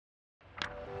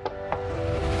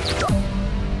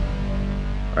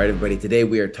All right, everybody. Today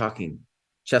we are talking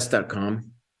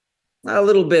chess.com. A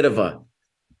little bit of a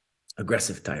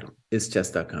aggressive title. Is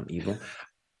chess.com evil?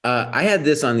 I had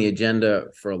this on the agenda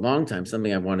for a long time,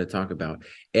 something I wanted to talk about.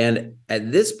 And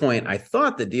at this point, I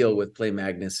thought the deal with Play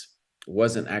Magnus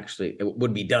wasn't actually, it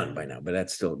would be done by now, but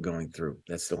that's still going through.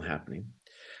 That's still happening.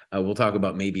 We'll talk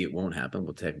about maybe it won't happen.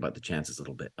 We'll talk about the chances a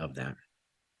little bit of that.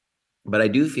 But I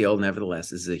do feel,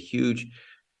 nevertheless, this is a huge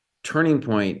turning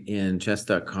point in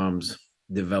chess.com's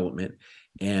development.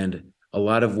 And a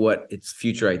lot of what its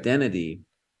future identity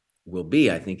will be,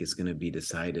 I think, is going to be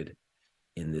decided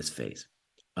in this phase.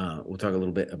 We'll talk a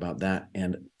little bit about that.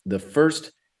 And the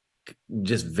first,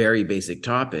 just very basic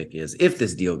topic is, if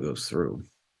this deal goes through,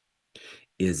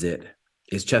 is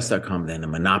chess.com then a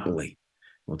monopoly?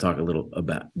 We'll talk a little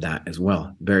about that as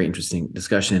well. Very interesting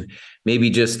discussion. Maybe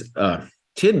just a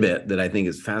tidbit that I think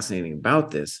is fascinating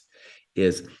about this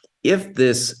is, if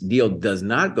this deal does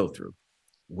not go through,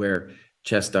 where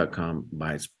chess.com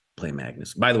buys Play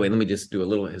Magnus. By the way, let me just do a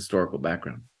little historical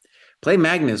background. Play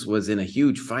Magnus was in a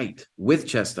huge fight with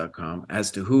chess.com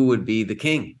as to who would be the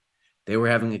king. They were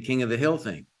having a king of the hill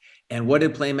thing. And what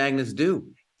did Play Magnus do?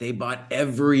 They bought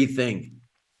everything.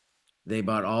 They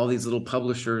bought all these little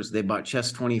publishers. They bought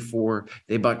Chess24.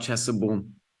 They bought Chessable.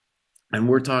 And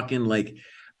we're talking like,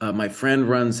 my friend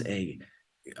runs a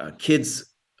kids,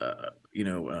 a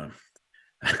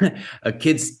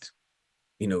kids,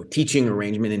 teaching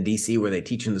arrangement in DC where they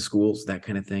teach in the schools, that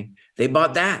kind of thing. They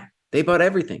bought that. They bought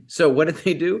everything. So what did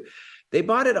they do? They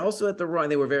bought it also at the wrong,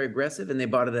 they were very aggressive, and they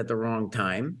bought it at the wrong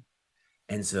time.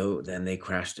 And so then they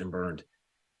crashed and burned.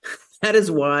 That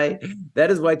is why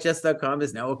chess.com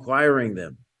is now acquiring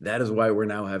them. That is why we're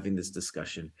now having this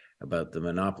discussion about the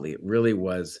monopoly. It really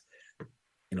was,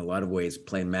 in a lot of ways,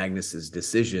 Play Magnus's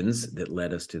decisions that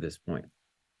led us to this point.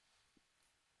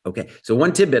 Okay, so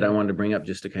one tidbit I wanted to bring up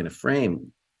just to kind of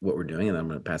frame what we're doing, and I'm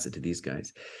going to pass it to these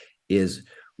guys, is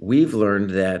we've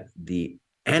learned that the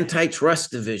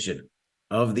antitrust division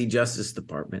of the Justice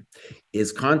Department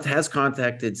has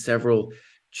contacted several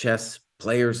chess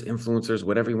players, influencers,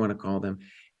 whatever you want to call them,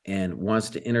 and wants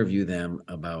to interview them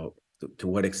about to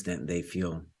what extent they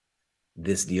feel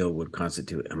this deal would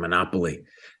constitute a monopoly.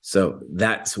 So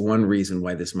that's one reason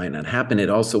why this might not happen. It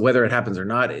also, whether it happens or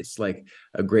not, it's like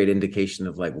a great indication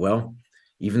of like, well,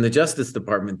 even the Justice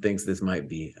Department thinks this might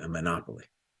be a monopoly.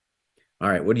 All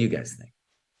right, what do you guys think?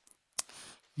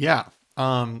 Yeah.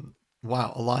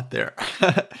 Wow, a lot there.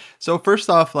 So first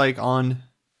off, like on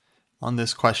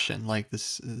this question, like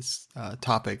this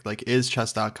topic, like, is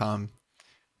chess.com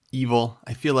evil?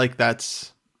 I feel like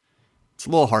it's a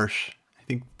little harsh. I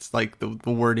think it's like the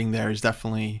wording there is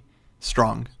definitely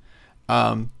strong.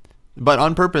 But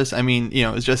on purpose, I mean,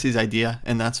 it's Jesse's idea,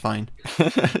 and that's fine.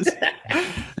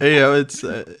 It's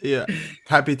yeah,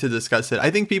 happy to discuss it.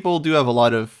 I think people do have a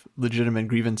lot of legitimate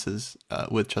grievances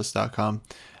with chess.com.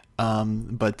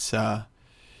 But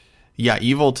yeah,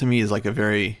 evil to me is like a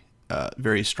very,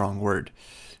 very strong word.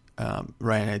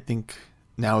 Right. I think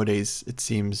nowadays it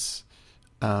seems,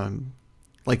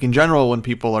 like in general, when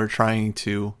people are trying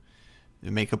to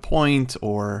make a point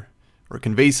or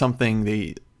convey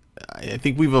something, I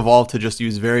think we've evolved to just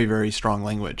use very, very strong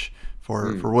language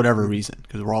for whatever reason,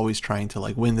 because we're always trying to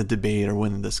like win the debate or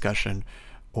win the discussion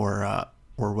or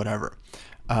whatever.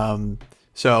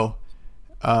 So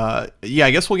yeah, I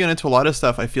guess we'll get into a lot of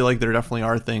stuff. I feel like there definitely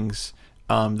are things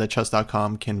that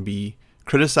chess.com can be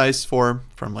criticized from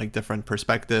like different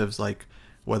perspectives, like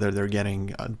whether they're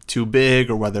getting too big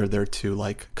or whether they're too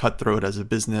like cutthroat as a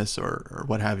business or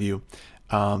what have you.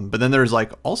 But then there's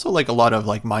like also like a lot of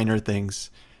like minor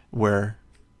things where,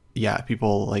 yeah,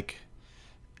 people like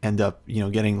end up,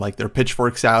 getting like their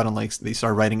pitchforks out and like they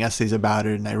start writing essays about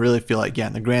it. And I really feel like, yeah,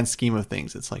 in the grand scheme of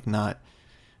things, it's like not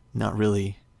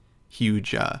really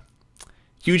huge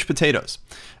potatoes.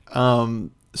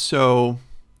 So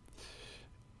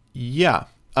yeah.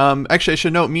 Actually, I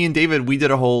should note, me and David, we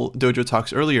did a whole Dojo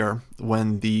Talks earlier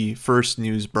when the first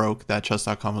news broke that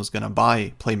chess.com was going to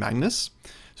buy Play Magnus.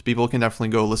 So people can definitely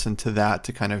go listen to that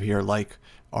to kind of hear like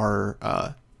our,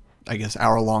 I guess,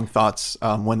 hour-long thoughts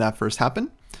when that first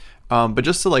happened. But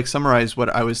just to like summarize what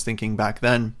I was thinking back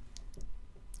then,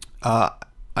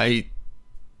 I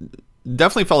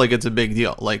definitely felt like it's a big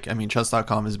deal. Like, I mean,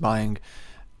 chess.com is buying,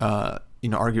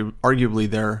 arguably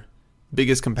their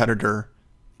biggest competitor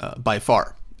by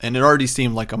far. And it already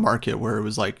seemed like a market where it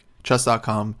was like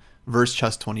chess.com versus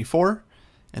chess24.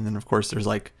 And then, of course, there's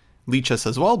like Lichess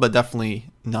as well, but definitely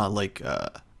not like,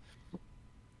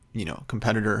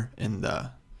 competitor in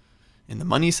the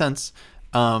money sense.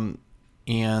 And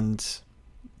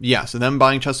yeah, so them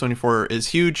buying chess24 is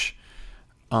huge.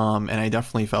 And I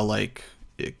definitely felt like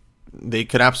they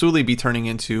could absolutely be turning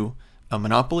into a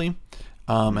monopoly.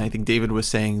 I think David was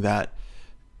saying that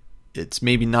it's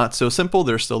maybe not so simple.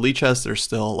 There's still Lichess, there's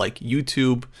still like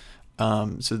YouTube,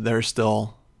 so there's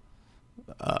still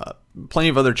plenty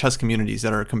of other chess communities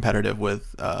that are competitive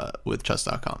with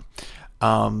chess.com.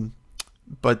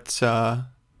 But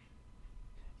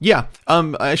yeah,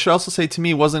 I should also say, to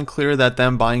me, it wasn't clear that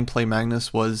them buying Play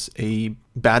Magnus was a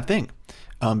bad thing,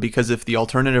 because if the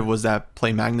alternative was that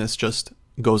Play Magnus just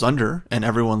goes under and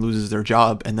everyone loses their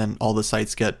job and then all the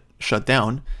sites get shut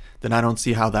down, then I don't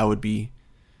see how that would be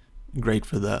great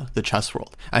for the chess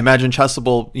world. I imagine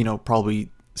Chessable, probably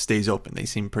stays open. They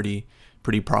seem pretty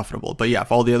profitable. But yeah,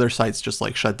 if all the other sites just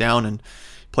like shut down and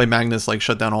Play Magnus like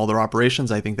shut down all their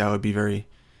operations, I think that would be very,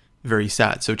 very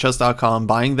sad. So chess.com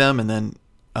buying them and then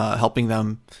helping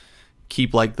them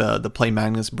keep like the Play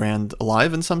Magnus brand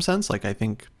alive in some sense, like I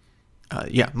think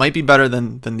might be better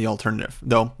than the alternative.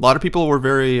 Though a lot of people were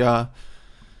very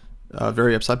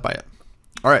very upset by it.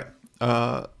 All right,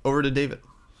 over to David.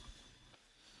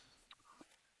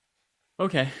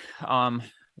 Okay. A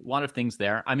lot of things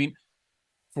there. I mean,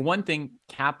 for one thing,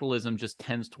 capitalism just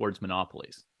tends towards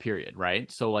monopolies, period, right?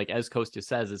 So like, as Kostya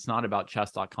says, it's not about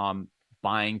chess.com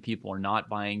buying people or not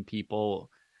buying people.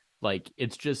 Like,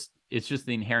 it's just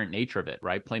the inherent nature of it,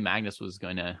 right? Play Magnus was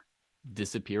going to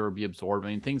disappear or be absorbed. I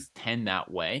mean, things tend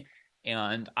that way.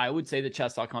 And I would say that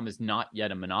chess.com is not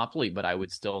yet a monopoly, but I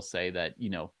would still say that,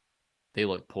 they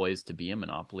look poised to be a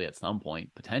monopoly at some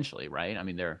point, potentially, right? I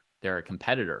mean, they're a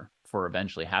competitor for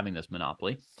eventually having this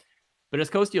monopoly. But as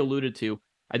Kostya alluded to,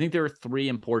 I think there are three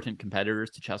important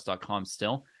competitors to chess.com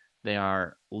still. They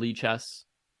are Lichess,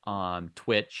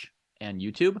 Twitch, and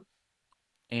YouTube.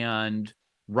 And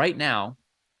right now,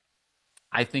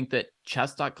 I think that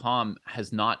chess.com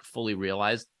has not fully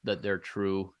realized that their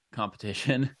true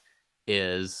competition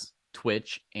is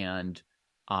Twitch and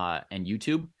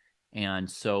YouTube.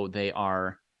 And so they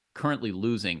are currently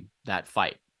losing that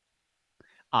fight.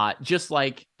 Just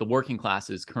like the working class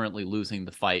is currently losing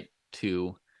the fight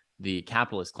to the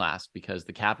capitalist class, because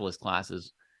the capitalist class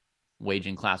is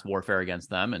waging class warfare against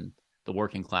them, and the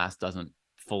working class doesn't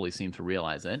fully seem to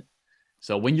realize it.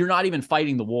 So when you're not even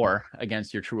fighting the war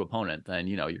against your true opponent, then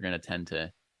you're going to tend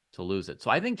to lose it.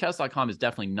 So I think chess.com is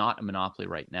definitely not a monopoly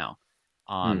right now.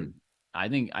 I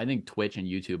think Twitch and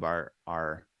YouTube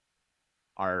are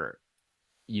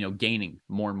gaining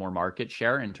more and more market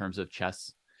share in terms of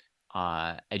chess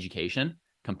education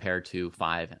compared to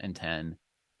 5 and 10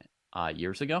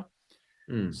 years ago.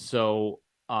 So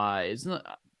it's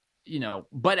not,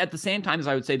 but at the same time, as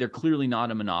I would say, they're clearly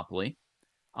not a monopoly.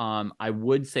 I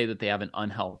would say that they have an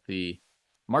unhealthy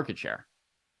market share.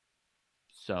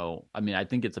 So, I mean, I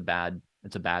think it's a bad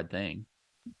thing.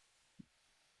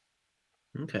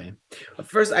 Okay.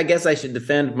 First, I guess I should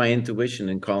defend my intuition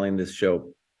in calling this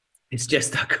show It's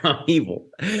Chess.com evil.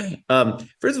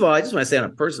 First of all, I just want to say on a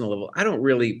personal level, I don't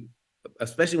really,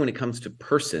 especially when it comes to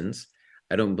persons,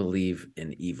 I don't believe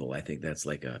in evil. I think that's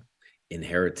like a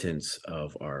inheritance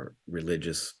of our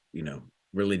religious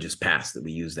past that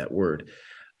we use that word.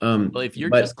 Well, if you're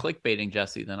just clickbaiting,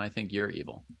 Jesse, then I think you're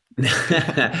evil.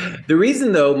 The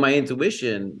reason, though, my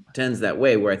intuition tends that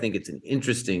way, where I think it's an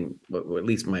interesting, or at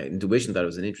least my intuition thought it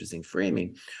was an interesting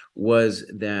framing, was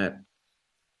that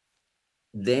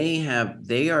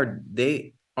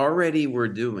they already were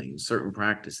doing certain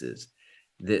practices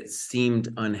that seemed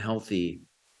unhealthy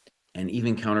and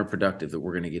even counterproductive that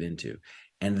we're going to get into.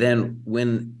 And then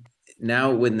when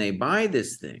they buy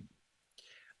this thing,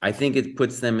 I think it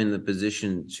puts them in the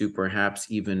position to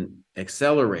perhaps even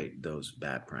accelerate those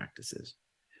bad practices.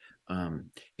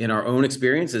 In our own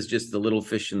experience, as just the little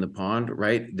fish in the pond,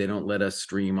 right? They don't let us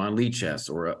stream on Lichess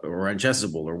or on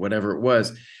Chessable or whatever it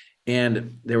was.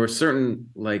 And there were certain,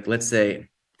 like, let's say,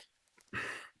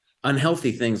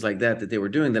 unhealthy things like that they were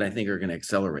doing that I think are going to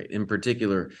accelerate. In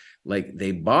particular, like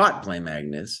they bought Play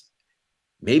Magnus,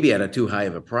 maybe at a too high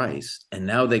of a price. And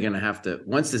now they're going to have to,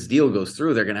 once this deal goes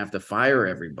through, they're going to have to fire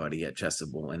everybody at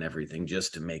Chessable and everything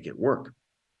just to make it work.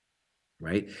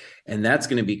 Right. And that's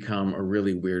going to become a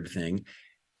really weird thing.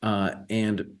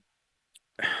 And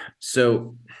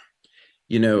so,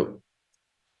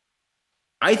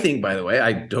 I think, by the way,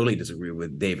 I totally disagree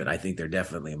with David. I think they're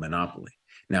definitely a monopoly.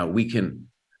 Now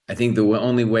I think the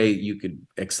only way you could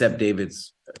accept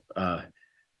David's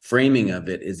framing of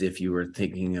it is if you were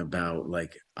thinking about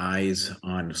like eyes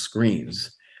on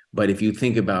screens. But if you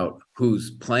think about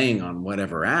who's playing on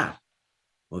whatever app,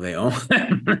 well, they own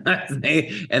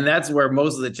and that's where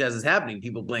most of the chess is happening.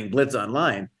 People playing Blitz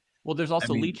online. Well, there's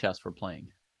also Lichess for playing.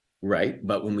 Right.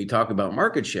 But when we talk about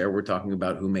market share, we're talking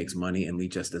about who makes money, and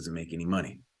Lichess doesn't make any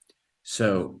money.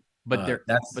 So But they're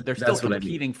still that's what I mean.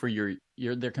 competing for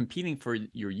they're competing for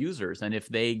your users. And if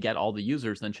they get all the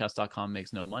users, then chess.com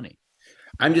makes no money.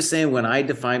 I'm just saying, when I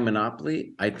define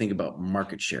monopoly, I think about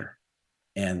market share,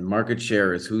 and market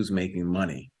share is who's making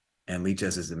money, and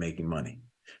Lichess isn't making money.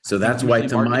 So that's why,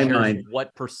 to my mind,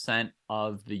 what percent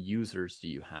of the users do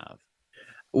you have?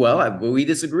 Well, we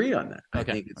disagree on that.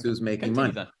 Okay. I think it's who's making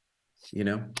money. You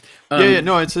know?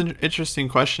 No, it's an interesting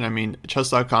question. I mean,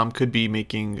 chess.com could be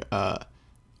making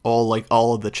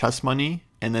all of the chess money,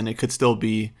 and then it could still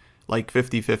be like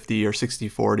 50-50 or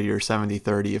 60-40 or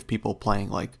 70-30 of people playing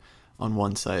like on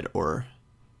one side or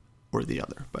the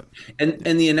other. But and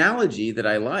the analogy that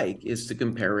I like is to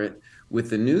compare it with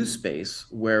the news space,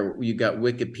 where you got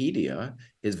Wikipedia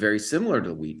is very similar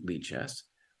to Lichess,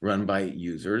 run by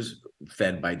users,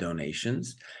 fed by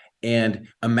donations. And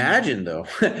imagine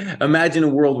a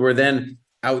world where then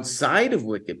outside of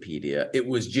Wikipedia, it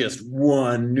was just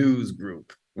one news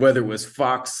group, whether it was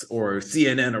Fox or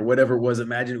CNN or whatever it was.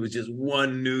 Imagine it was just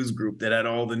one news group that had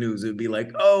all the news. It would be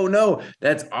like, oh no,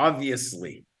 that's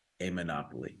obviously a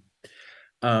monopoly.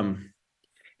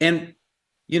 And,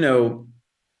 you know,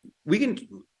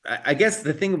 I guess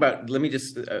the thing about, let me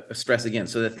just stress again.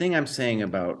 So the thing I'm saying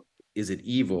about, is it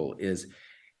evil, is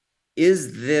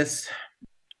this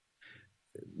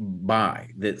buy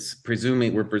that's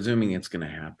we're presuming it's going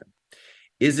to happen,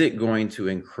 is it going to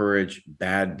encourage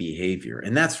bad behavior?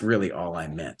 And that's really all I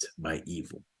meant by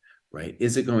evil, right?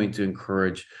 Is it going to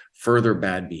encourage further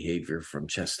bad behavior from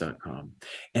chess.com?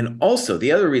 And also,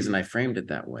 the other reason I framed it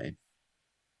that way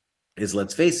is,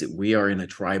 let's face it, we are in a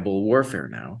tribal warfare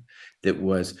now that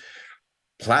was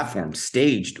platform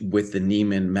staged with the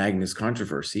Niemann Magnus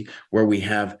controversy, where we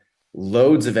have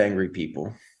loads of angry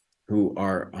people who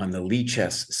are on the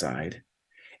Lichess side,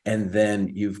 and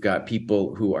then you've got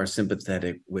people who are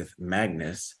sympathetic with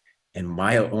Magnus and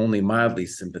only mildly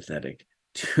sympathetic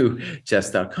to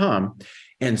chess.com.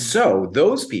 And so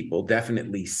those people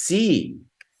definitely see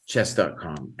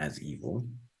chess.com as evil.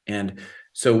 And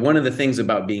so one of the things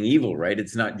about being evil, right,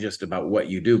 it's not just about what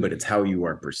you do, but it's how you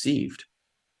are perceived.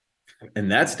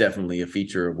 And that's definitely a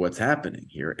feature of what's happening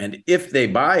here. And if they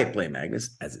buy Play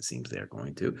Magnus, as it seems they're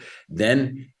going to,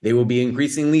 then they will be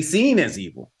increasingly seen as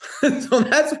evil. So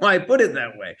that's why I put it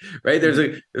that way, right? There's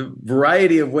a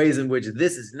variety of ways in which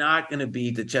this is not going to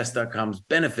be to chess.com's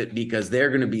benefit, because they're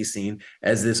going to be seen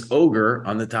as this ogre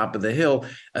on the top of the hill,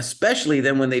 especially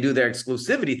then when they do their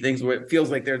exclusivity things, where it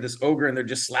feels like they're this ogre and they're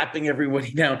just slapping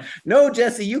everybody down. No,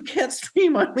 Jesse, you can't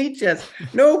stream on Lichess.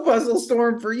 No Puzzle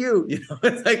Storm for you. You know,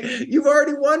 it's like, you've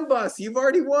already won, boss. You've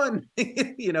already won.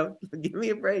 You know, give me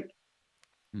a break.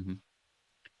 Mm-hmm.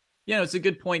 You know, it's a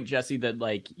good point, Jesse, that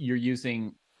like you're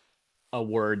using a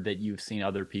word that you've seen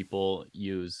other people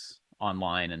use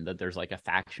online, and that there's like a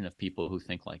faction of people who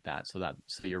think like that. So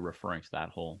you're referring to that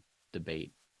whole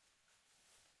debate.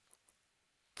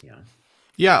 Yeah.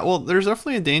 Yeah. Well, there's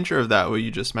definitely a danger of that, what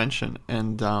you just mentioned.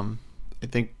 And I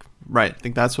think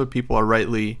that's what people are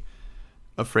rightly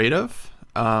afraid of.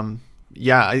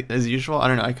 As usual, I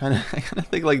don't know. I kind of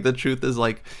think like the truth is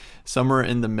like somewhere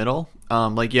in the middle.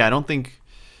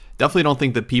 Definitely don't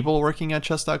think the people working at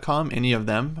chess.com, any of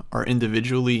them, are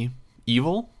individually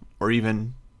evil or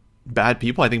even bad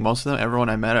people. I think most of them, everyone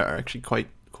I met, are actually quite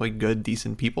good,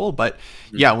 decent people. But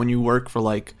yeah, when you work for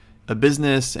like a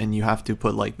business and you have to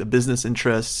put like the business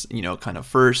interests, you know, kind of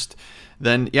first,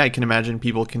 then yeah, I can imagine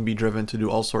people can be driven to do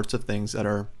all sorts of things that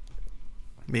are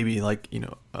maybe like, you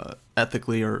know,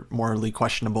 ethically or morally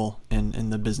questionable in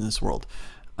the business world.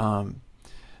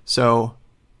 So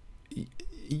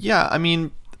yeah, I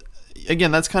mean,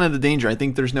 again, that's kind of the danger. I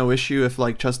think there's no issue if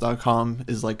like chess.com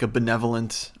is like a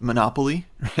benevolent monopoly,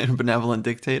 right? A benevolent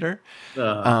dictator,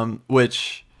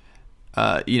 which,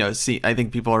 you know, I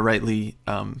think people are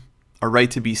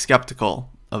right to be skeptical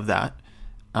of that,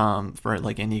 for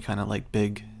like any kind of like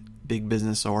big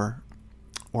business or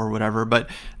whatever. But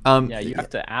you have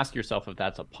to ask yourself if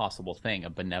that's a possible thing, a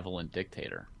benevolent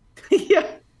dictator. Yeah.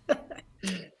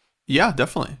 Yeah,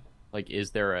 definitely. Like,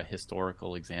 is there a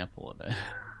historical example of it?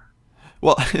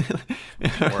 Well,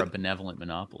 or a benevolent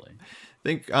monopoly? I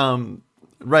think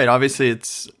right. Obviously,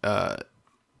 it's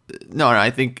no. I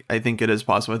think it is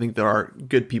possible. I think there are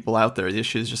good people out there. The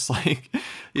issue is just like,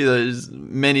 you know, there's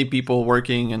many people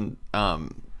working and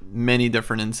many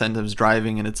different incentives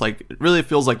driving, and it's like it really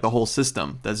feels like the whole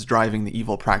system that's driving the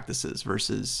evil practices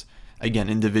versus, again,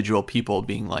 individual people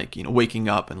being like, you know, waking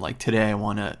up and like, today I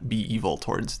want to be evil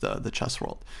towards the chess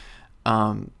world.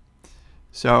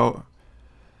 So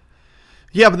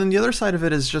yeah, but then the other side of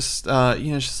it is just you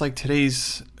know, it's just like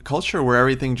today's culture where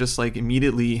everything just like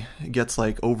immediately gets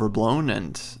like overblown,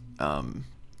 and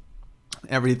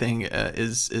everything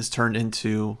is turned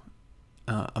into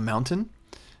a mountain,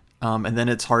 and then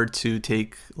it's hard to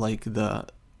take like the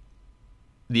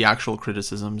actual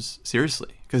criticisms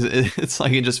seriously, because it's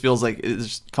like it just feels like it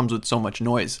just comes with so much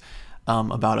noise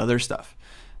about other stuff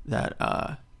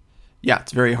that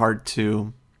it's very hard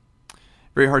to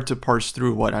parse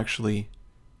through what actually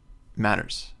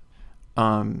matters.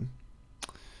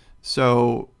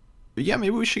 So yeah,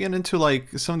 maybe we should get into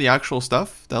like some of the actual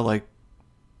stuff that like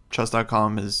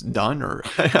chess.com has done, or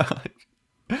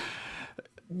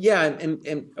Yeah,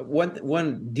 and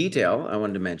one detail I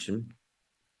wanted to mention,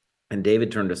 and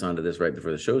David turned us onto this right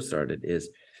before the show started, is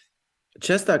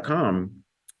chess.com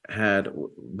had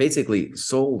basically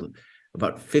sold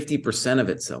about 50% of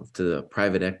itself to the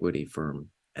private equity firm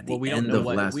at the end of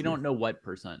last we week. don't know what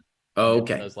percent. Oh,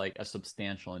 okay. It was like a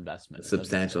substantial investment.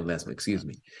 Excuse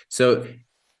me. So,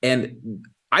 and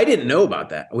I didn't know about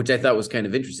that, which I thought was kind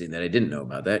of interesting that I didn't know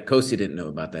about that. Kosi didn't know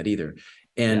about that either.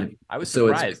 And I was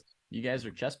surprised. You guys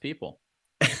are chess people.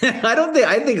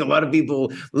 I think a lot of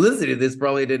people listening to this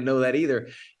probably didn't know that either.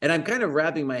 And I'm kind of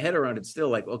wrapping my head around it still,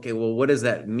 like, okay, well, what does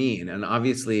that mean? And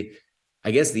obviously,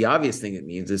 I guess the obvious thing it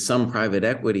means is some private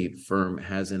equity firm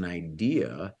has an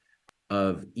idea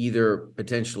of either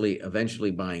potentially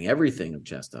eventually buying everything of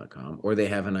chess.com, or they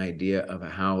have an idea of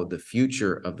how the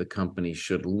future of the company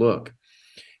should look.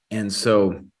 And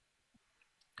so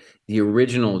the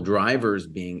original drivers,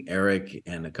 being Eric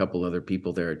and a couple other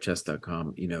people there at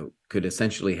chess.com, could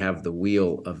essentially have the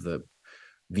wheel of the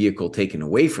vehicle taken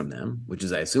away from them, which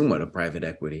is, I assume, what a private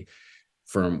equity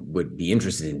firm would be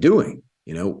interested in doing,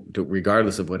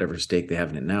 regardless of whatever stake they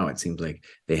have in it now. It seems like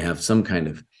they have some kind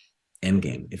of end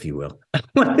game, if you will,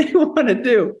 what they want to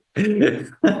do.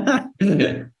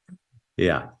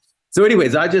 Yeah. So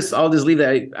anyways, I'll just leave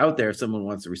that out there if someone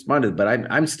wants to respond to it, but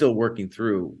I'm still working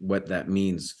through what that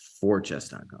means for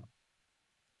chess.com.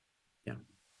 Yeah.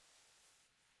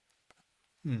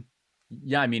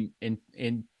 Yeah, I mean,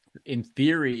 in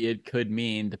theory, it could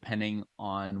mean, depending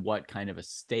on what kind of a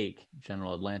stake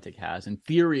General Atlantic has, in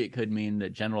theory, it could mean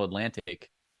that General Atlantic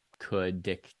could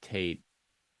dictate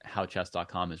how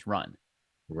chess.com is run.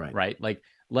 Right. Like,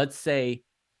 let's say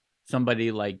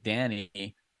somebody like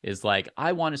Danny is like,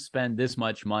 I want to spend this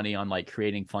much money on like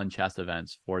creating fun chess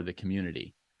events for the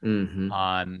community. Mm-hmm.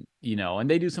 And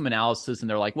they do some analysis and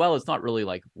they're like, well, it's not really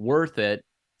like worth it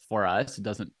for us. It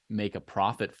doesn't make a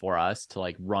profit for us to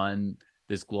like run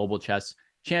this global chess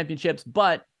championships,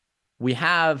 but we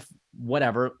have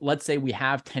whatever, let's say we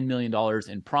have $10 million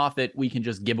in profit. We can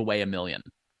just give away $1 million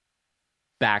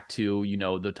back to,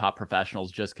 the top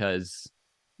professionals, just because,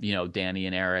 Danny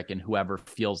and Eric and whoever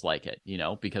feels like it,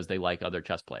 because they like other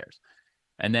chess players.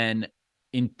 And then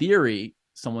in theory,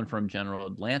 someone from General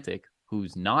Atlantic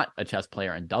who's not a chess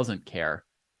player and doesn't care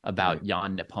about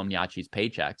Jan Nepomniachtchi's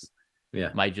paychecks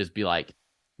might just be like,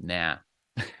 nah,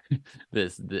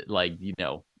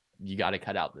 you got to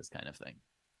cut out this kind of thing.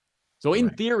 So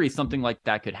in theory, something like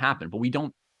that could happen, but we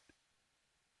don't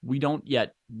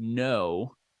yet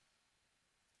know.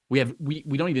 We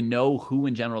don't even know who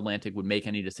in General Atlantic would make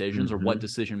any decisions or what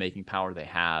decision-making power they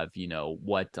have,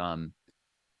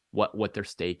 what their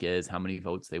stake is, how many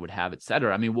votes they would have, et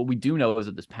cetera. I mean, what we do know is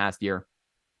that this past year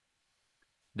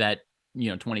that,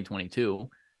 2022,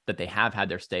 that they have had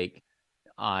their stake,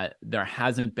 there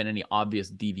hasn't been any obvious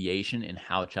deviation in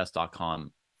how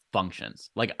chess.com functions.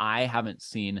 Like, I haven't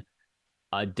seen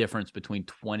a difference between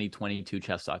 2022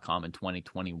 chess.com and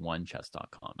 2021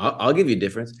 chess.com. I'll give you a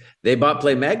difference. They bought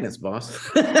Play Magnus, boss.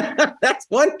 That's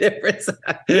one difference.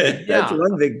 That's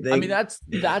one big thing. I mean,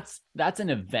 that's an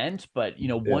event, but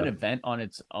one event on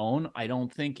its own, I don't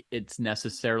think it's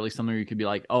necessarily something where you could be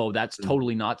like, oh, that's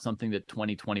totally not something that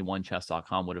 2021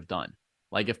 chess.com would have done.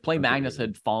 Like, if Play Magnus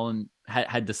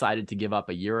had decided to give up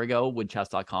a year ago, would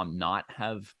chess.com not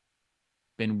have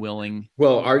been willing?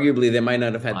 Well, arguably they might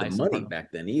not have had the money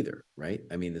back then either, right?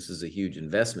 I mean, this is a huge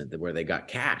investment where they got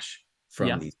cash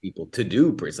from these people to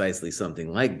do precisely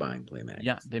something like buying Play Magnus.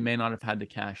 Yeah, they may not have had the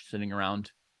cash sitting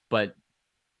around, but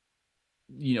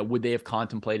would they have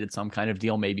contemplated some kind of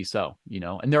deal? Maybe so.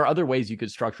 And there are other ways you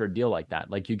could structure a deal like that.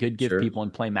 Like, you could give people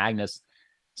in Play Magnus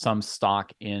some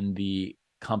stock in the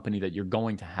company that you're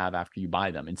going to have after you buy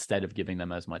them, instead of giving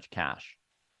them as much cash.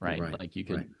 Right. Like, you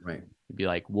could be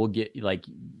like, we'll get, like,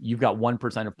 you've got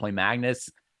 1% of Play Magnus.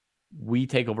 We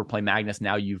take over Play Magnus.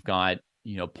 Now you've got,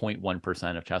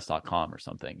 0.1% of chess.com or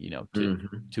something,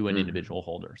 to an individual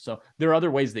holder. So there are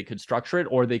other ways they could structure it,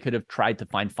 or they could have tried to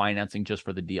find financing just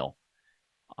for the deal,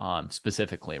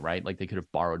 specifically, right? Like, they could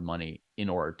have borrowed money in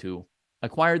order to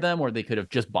acquire them, or they could have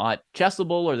just bought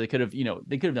Chessable, or they could have,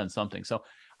 they could have done something. So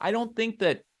I don't think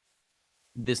that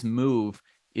this move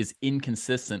is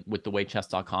inconsistent with the way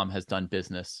chess.com has done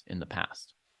business in the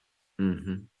past.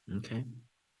 Okay.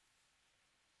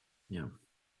 Yeah.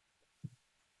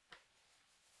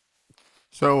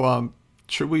 So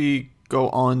should we go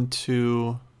on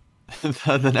to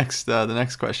the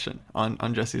next question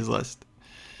on Jesse's list?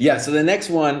 Yeah. So the next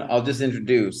one I'll just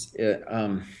introduce,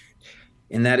 and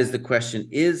that is the question: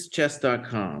 is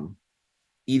chess.com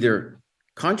either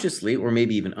consciously or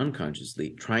maybe even unconsciously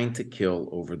trying to kill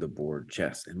over the board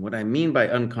chess? And what I mean by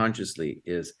unconsciously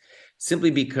is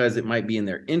simply because it might be in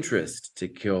their interest to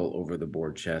kill over the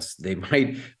board chess. They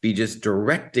might be just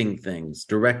directing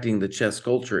the chess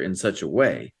culture in such a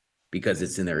way, because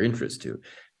it's in their interest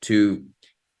to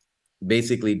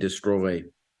basically destroy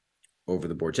over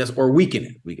the board chess or weaken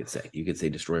it. You could say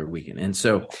destroy or weaken. And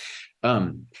so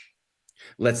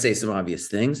let's say some obvious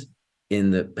things. In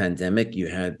the pandemic, you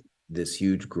had this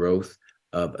huge growth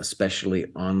of especially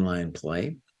online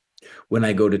play. When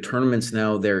I go to tournaments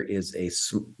now, there is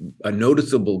a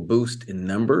noticeable boost in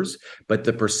numbers, but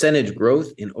the percentage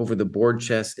growth in over the board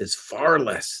chess is far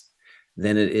less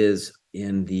than it is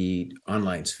in the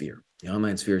online sphere. The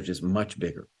online sphere is just much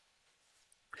bigger.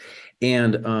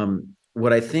 And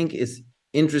what I think is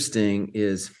interesting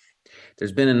is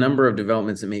there's been a number of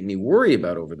developments that make me worry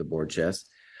about over the board chess.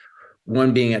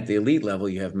 One being at the elite level,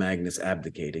 you have Magnus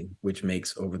abdicating, which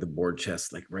makes over the board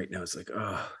chess, like right now, it's like,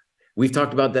 oh, we've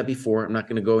talked about that before. I'm not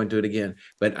going to go into it again,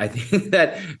 but I think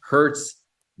that hurts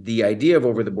the idea of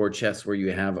over the board chess, where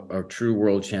you have a true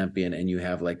world champion and you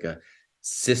have like a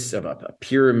system, a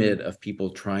pyramid of people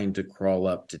trying to crawl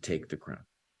up to take the crown.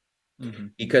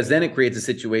 Because then it creates a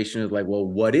situation of like, well,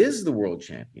 what is the world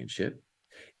championship?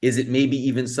 Is it maybe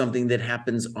even something that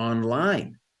happens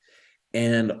online?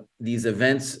 And these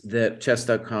events that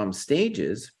chess.com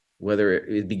stages, whether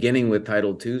it's beginning with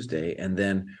Title Tuesday and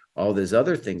then all these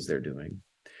other things they're doing,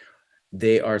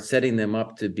 they are setting them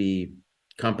up to be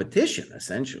competition,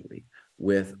 essentially,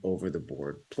 with over the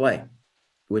board play,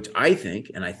 which I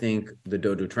think the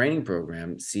Dodo training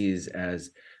program sees as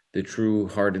the true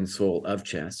heart and soul of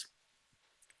chess.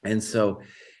 And so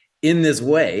in this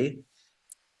way,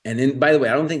 by the way,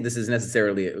 I don't think this is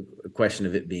necessarily a question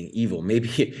of it being evil. Maybe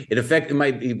it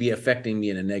might be affecting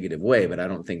me in a negative way, but I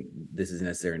don't think this is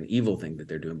necessarily an evil thing that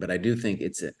they're doing. But I do think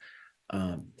it's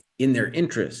in their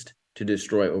interest to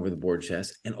destroy over the board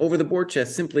chess. And over the board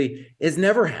chess simply has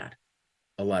never had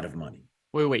a lot of money.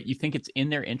 Wait, you think it's in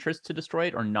their interest to destroy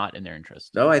it or not in their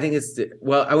interest? No, I think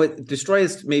I would destroy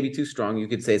is maybe too strong. You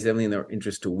could say it's definitely in their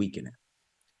interest to weaken it,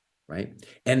 right?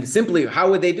 And simply, how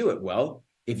would they do it? Well,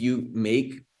 if you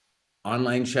make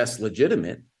online chess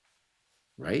legitimate,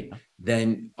 right,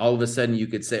 then all of a sudden you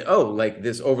could say, oh, like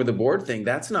this over the board thing,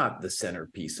 that's not the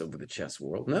centerpiece of the chess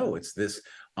world. No, it's this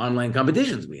online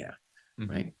competitions we have,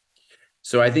 right?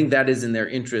 So I think that is in their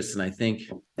interest, and I think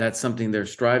that's something they're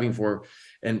striving for.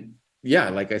 And yeah,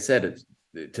 like I said,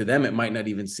 to them it might not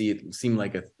even seem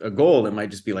like a goal. It might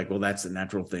just be like, well, that's a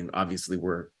natural thing obviously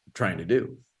we're trying to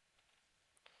do.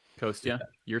 Kostya,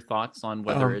 your thoughts on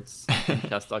whether it's in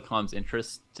chess.com's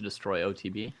interest to destroy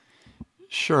OTB?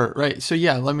 Sure, right. So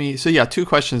yeah, two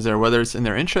questions there: whether it's in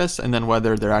their interest, and then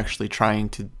whether they're actually trying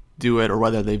to do it, or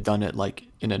whether they've done it like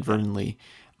inadvertently.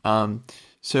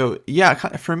 So yeah,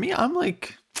 for me, I'm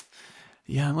like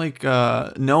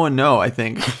no and no. I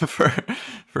think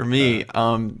for me,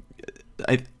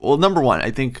 number one,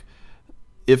 I think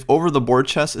if over the board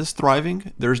chess is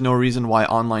thriving, there's no reason why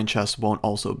online chess won't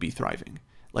also be thriving.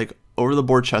 Like, over the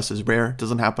board chess is rare,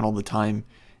 doesn't happen all the time.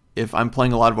 If I'm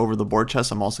playing a lot of over the board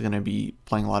chess, I'm also going to be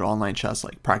playing a lot of online chess,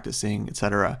 like practicing,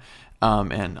 etc.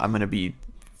 And I'm going to be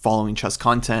following chess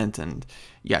content. And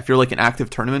yeah, if you're like an active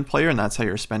tournament player and that's how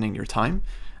you're spending your time,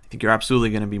 I think you're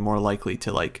absolutely going to be more likely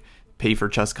to like pay for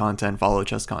chess content, follow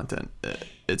chess content,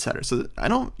 etc. So I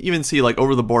don't even see like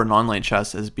over the board and online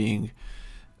chess as being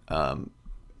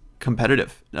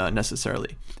competitive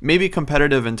necessarily. Maybe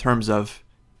competitive in terms of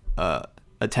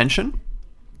attention,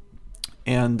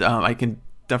 and I can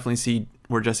definitely see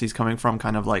where Jesse's coming from,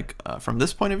 kind of like from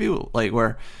this point of view, like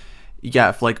where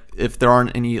if there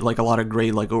aren't any like a lot of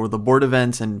great like over the board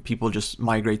events and people just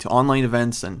migrate to online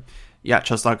events, and yeah,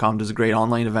 chess.com does great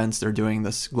online events. They're doing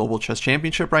this global chess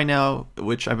championship right now,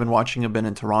 which I've been watching. I've been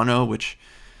in Toronto, which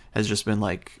has just been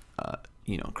like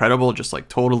incredible, just like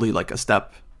totally like a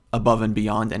step above and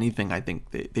beyond anything I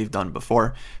think they've done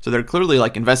before. So they're clearly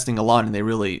like investing a lot, and they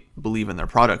really believe in their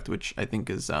product, which I think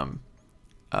is a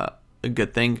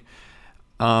good thing.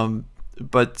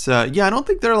 But I don't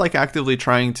think they're like actively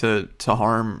trying to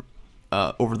harm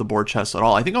over the board chess at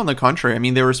all. I think on the contrary, I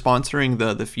mean, they were sponsoring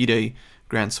the FIDE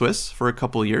Grand Swiss for a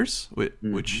couple of years,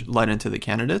 which led into the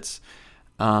candidates.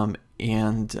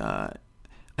 and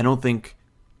I don't think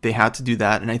they had to do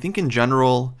that. And I think in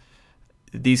general,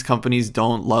 these companies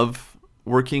don't love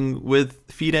working with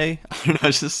FIDE. I don't know,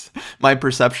 it's just my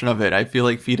perception of it. I feel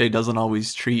like FIDE doesn't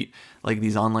always treat like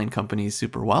these online companies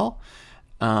super well.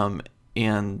 And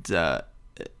I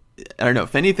don't know,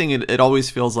 if anything, it always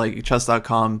feels like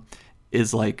chess.com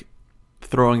is like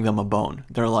throwing them a bone.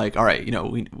 They're like, all right,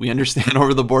 we understand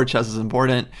over the board chess is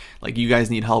important. Like, you guys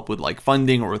need help with like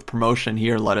funding or with promotion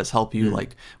here. Let us help you.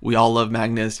 Like, we all love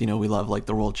Magnus, we love like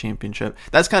the world championship.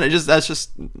 That's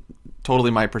just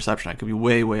totally my perception. I could be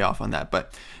way, way off on that.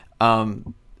 But,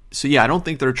 so yeah, I don't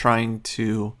think they're trying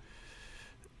to,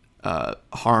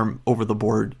 harm over the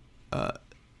board,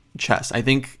 chess. I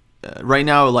think right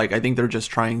now, like, I think they're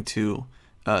just trying to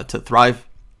thrive.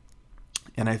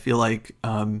 And I feel like,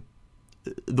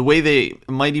 the way they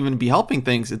might even be helping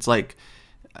things, it's like,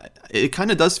 it kind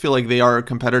of does feel like they are a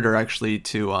competitor actually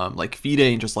to like FIDE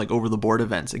and just like over the board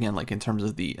events, again, like in terms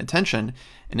of the attention.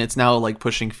 And it's now like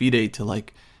pushing FIDE to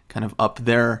like kind of up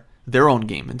their own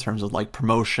game in terms of like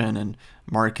promotion and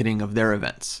marketing of their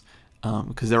events,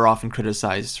 because they're often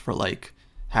criticized for like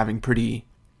having pretty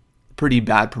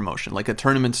bad promotion. Like, a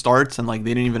tournament starts and like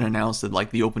they didn't even announce that like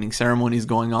the opening ceremony is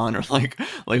going on, or like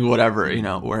whatever,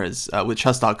 whereas with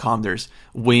chess.com there's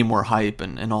way more hype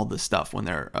and all this stuff when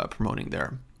they're promoting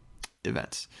their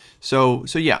events. So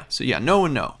yeah, no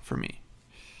and no for me.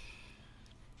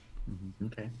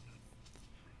 Okay.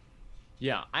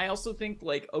 Yeah, I also think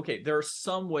like, okay, there are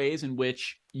some ways in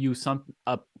which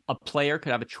a player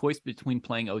could have a choice between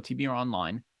playing OTB or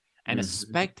online, and a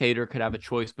spectator could have a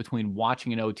choice between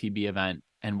watching an OTB event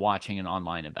and watching an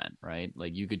online event, right?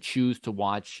 Like, you could choose to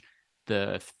watch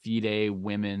the FIDE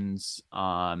women's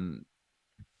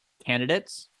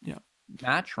candidates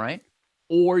match, right?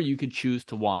 Or you could choose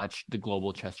to watch the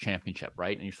Global Chess Championship,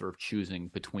 right? And you're sort of choosing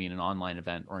between an online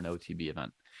event or an OTB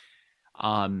event.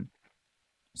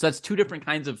 So that's two different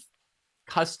kinds of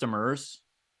customers,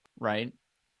 right?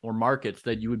 Or markets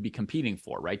that you would be competing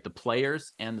for, right? The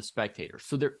players and the spectators.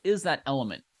 So there is that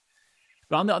element.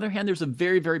 But on the other hand, there's a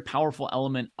very, very powerful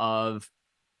element of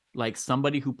like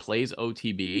somebody who plays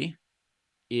OTB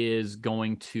is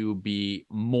going to be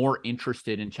more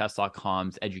interested in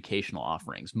chess.com's educational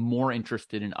offerings, more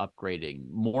interested in upgrading,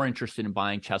 more interested in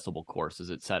buying Chessable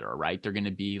courses, et cetera, right? They're going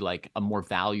to be like a more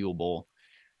valuable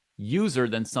user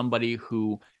than somebody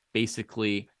who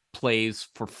basically plays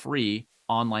for free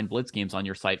online blitz games on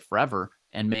your site forever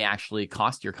and may actually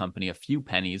cost your company a few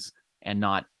pennies and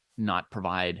not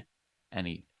provide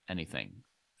anything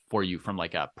for you from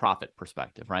like a profit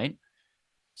perspective, right?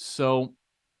 So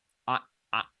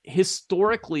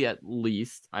historically, at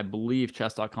least, I believe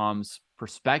chess.com's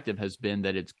perspective has been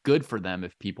that it's good for them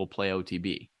if people play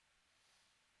OTB.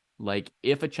 Like,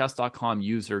 if a chess.com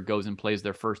user goes and plays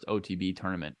their first OTB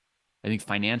tournament, I think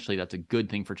financially that's a good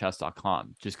thing for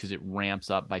chess.com, just because it ramps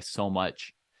up by so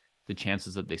much the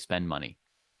chances that they spend money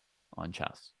on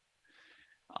chess.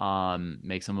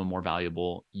 Makes them a more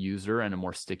valuable user and a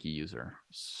more sticky user.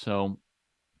 So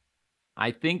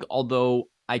I think, although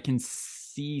I can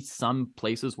see some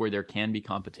places where there can be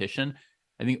competition,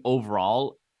 I think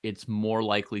overall it's more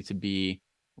likely to be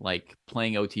like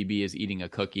playing OTB is eating a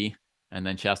cookie, and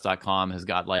then chess.com has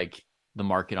got like the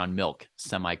market on milk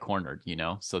semi-cornered,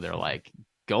 so they're like,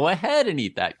 go ahead and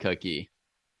eat that cookie.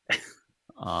 It's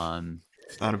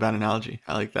not a bad analogy.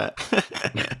 I like that.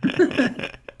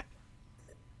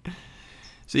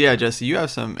 So yeah, Jesse, you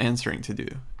have some answering to do,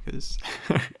 because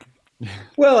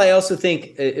well, I also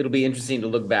think it'll be interesting to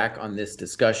look back on this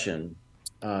discussion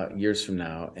years from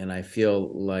now, and I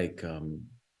feel like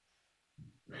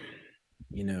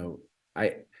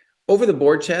over the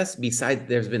board chess, besides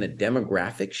there's been a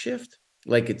demographic shift,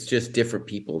 like it's just different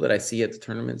people that I see at the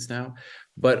tournaments now.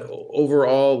 But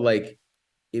overall, like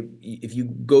if you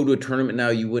go to a tournament now,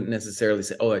 you wouldn't necessarily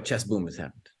say, oh, a chess boom has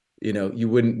happened. You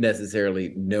wouldn't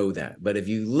necessarily know that. But if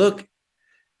you look,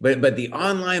 but the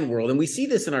online world, and we see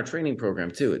this in our training program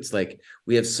too, it's like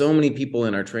we have so many people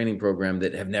in our training program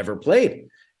that have never played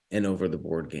an over the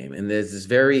board game. And there's this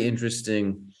very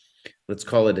interesting, let's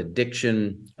call it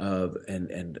addiction of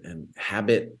and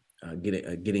habit,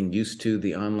 getting used to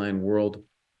the online world,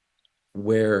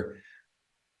 where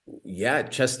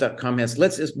chess.com has,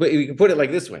 but we can put it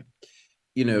like this way,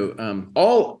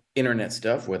 all internet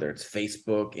stuff, whether it's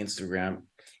Facebook, Instagram,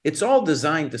 it's all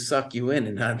designed to suck you in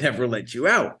and not never let you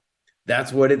out.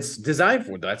 That's what it's designed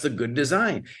for. That's a good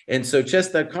design. And so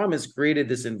chess.com has created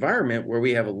this environment where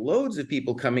we have loads of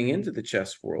people coming into the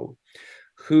chess world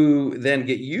who then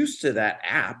get used to that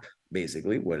app,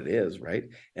 basically what it is, right?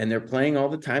 And they're playing all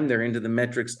the time. They're into the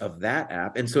metrics of that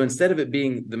app. And so instead of it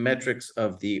being the metrics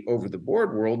of the over the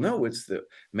board world, no, it's the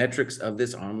metrics of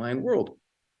this online world.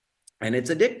 And it's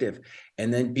addictive.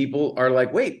 And then people are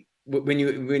like, wait, when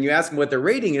you ask them what their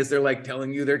rating is, they're like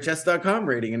telling you their chess.com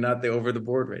rating and not the over the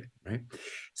board rating, right?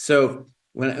 So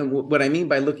what I mean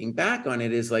by looking back on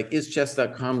it is like, is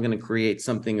chess.com going to create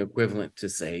something equivalent to,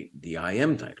 say, the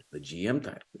IM title, the GM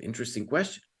title? Interesting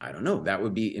question. I don't know. That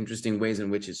would be interesting ways in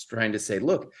which it's trying to say,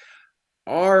 look,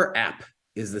 our app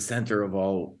is the center of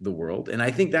all the world. And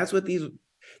I think that's what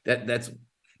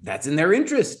that's in their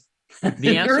interest.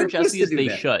 The answer, Jesse, is they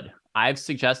should. I've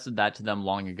suggested that to them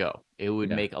long ago. It would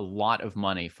make a lot of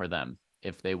money for them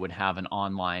if they would have an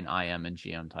online IM and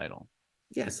GM title.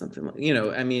 Yeah, something like,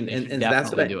 I mean, and that's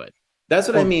what I do it. That's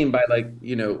what I mean by like,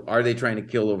 are they trying to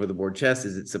kill over the board chess?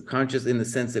 Is it subconscious in the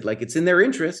sense that like it's in their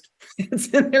interest? It's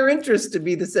in their interest to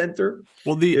be the center.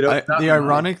 Well, the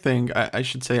ironic thing I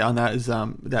should say on that is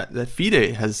that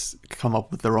FIDE has come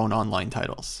up with their own online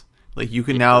titles. Like you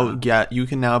can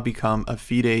now become a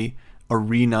FIDE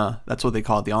arena. That's what they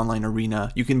call it, the online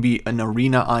arena. You can be an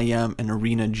arena IM, an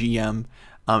arena GM.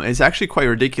 It's actually quite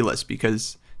ridiculous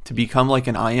because to become like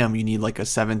an IM, you need like a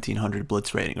 1700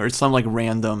 blitz rating or some like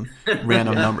random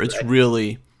number. It's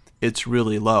really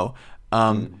low.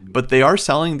 But they are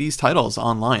selling these titles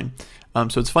online.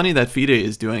 So it's funny that FIDE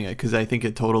is doing it because I think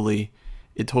it totally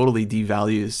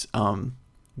devalues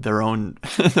their own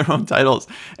titles.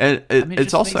 And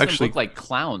it's also actually look like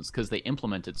clowns because they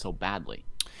implement it so badly.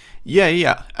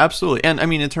 Yeah, absolutely. And I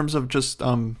mean, in terms of just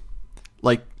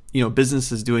like,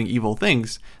 businesses doing evil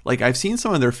things, like I've seen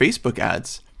some of their Facebook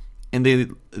ads and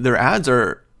their ads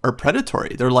are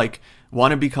predatory. They're like,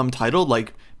 want to become titled,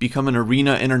 like become an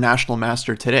arena international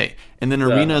master today. And then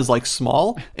arena is like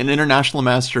small and international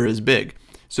master is big.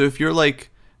 So if you're like,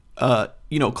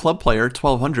 club player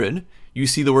 1200, you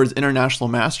see the words international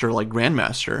master, like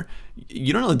grandmaster,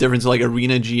 you don't know the difference, like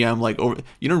arena GM, like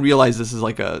you don't realize this is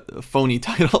like a phony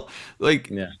title.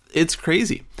 It's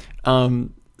crazy.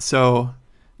 So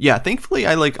yeah, thankfully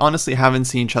I honestly haven't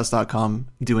seen chess.com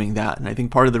doing that. And I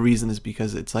think part of the reason is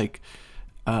because it's like,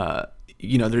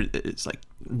 it's like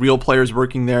real players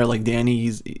working there. Like Danny,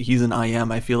 he's an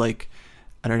IM. I feel like,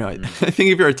 I don't know. I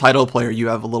think if you're a title player, you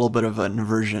have a little bit of an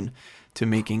aversion to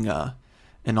making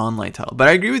an online title. But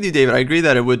I agree with you, David. I agree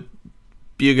that it would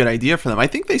be a good idea for them. I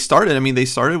think they started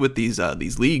with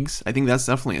these leagues. I think that's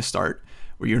definitely a start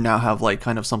where you now have like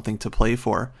kind of something to play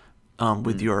for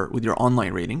with your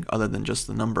online rating other than just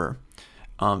the number.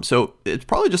 So it's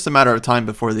probably just a matter of time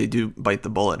before they do bite the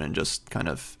bullet and just kind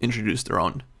of introduce their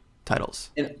own titles.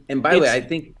 And by the way, I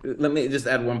think, let me just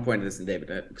add one point to this,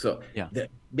 David. So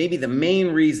maybe the main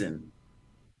reason,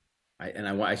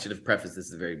 I should have prefaced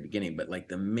this at the very beginning, but like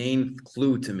the main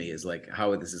clue to me is like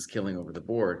how this is killing over the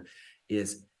board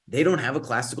is they don't have a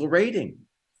classical rating.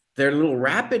 Their little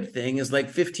rapid thing is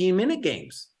like 15-minute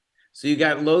games. So you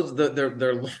got loads,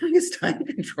 their longest time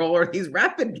control are these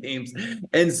rapid games.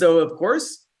 And so of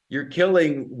course you're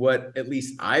killing what at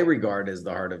least I regard as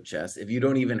the heart of chess if you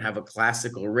don't even have a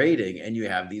classical rating and you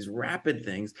have these rapid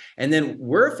things. And then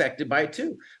we're affected by it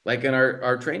too. Like in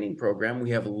our training program,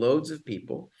 we have loads of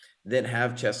people that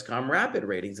have Chess.com rapid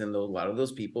ratings. And a lot of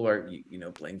those people are,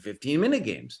 playing 15-minute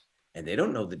games and they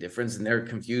don't know the difference. And they're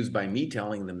confused by me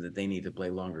telling them that they need to play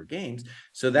longer games.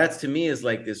 So that's, to me, is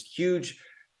like this huge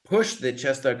push that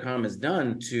Chess.com has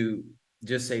done to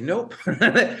just say, nope,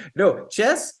 no,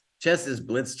 chess is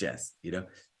blitz chess,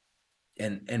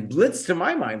 and blitz, to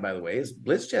my mind, by the way, is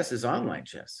blitz chess is online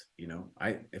chess.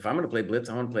 If I'm going to play blitz,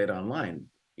 I want to play it online.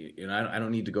 I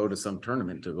don't need to go to some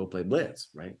tournament to go play blitz,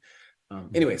 right?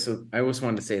 Anyway, so I always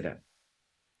wanted to say that.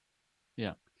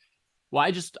 Yeah. Well, I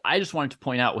just wanted to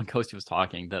point out when Kosti was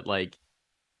talking that like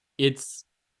it's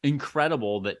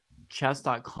incredible that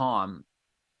chess.com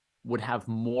would have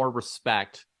more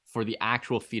respect for the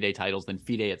actual FIDE titles than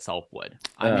FIDE itself would.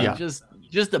 I mean,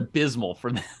 just abysmal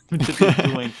for them to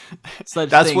be doing such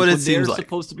That's things what it when seems they're like.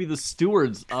 supposed to be the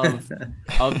stewards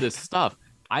of this stuff.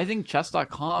 I think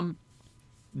chess.com,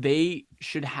 they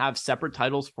should have separate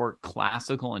titles for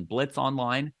classical and blitz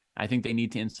online. I think they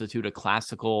need to institute a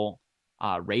classical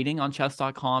rating on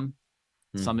chess.com,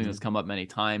 something that's come up many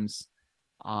times.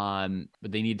 But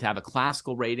they need to have a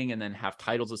classical rating and then have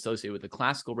titles associated with the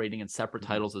classical rating and separate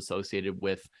titles associated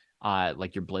with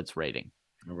like your blitz rating.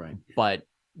 All right. But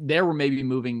there we're maybe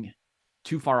moving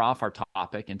too far off our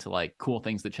topic into like cool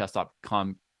things that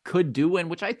chess.com could do, and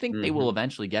which I think they will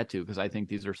eventually get to, because I think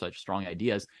these are such strong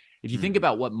ideas. If you think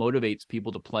about what motivates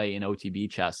people to play in OTB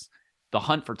chess, the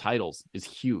hunt for titles is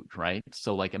huge, right?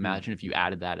 So like imagine if you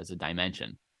added that as a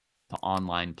dimension. to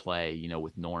online play, you know,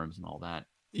 with norms and all that.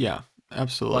 Yeah,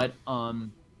 absolutely. But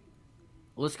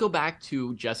let's go back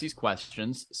to Jesse's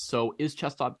questions. So is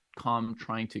chess.com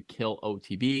trying to kill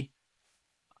OTB?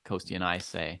 Coasty and I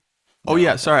say Oh no,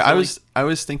 yeah, that's sorry. I silly.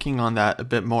 was thinking on that a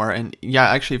bit more, and yeah,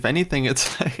 actually, if anything,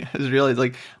 it's like, I was realized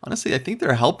like honestly, I think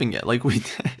they're helping it. Like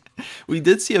we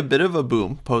did see a bit of a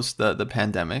boom post the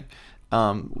pandemic,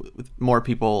 with more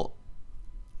people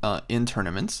in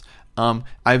tournaments.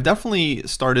 I've definitely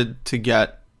started to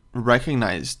get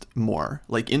recognized more,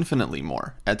 like infinitely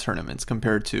more at tournaments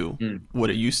compared to Mm. what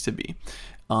it used to be.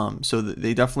 So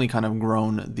they definitely kind of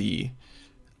grown the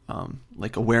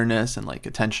like awareness and like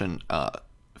attention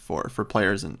for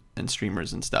players and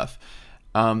streamers and stuff.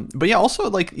 But yeah, also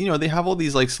like, you know, they have all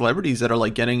these like celebrities that are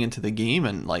like getting into the game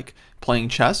and like playing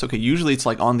chess. Okay, usually it's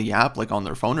like on the app, like on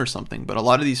their phone or something. But a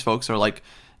lot of these folks are like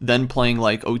then playing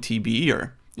like OTB,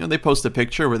 or you know, they post a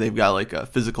picture where they've got like a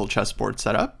physical chessboard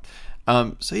set up.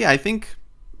 So yeah, I think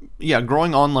yeah,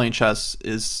 growing online chess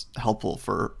is helpful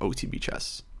for OTB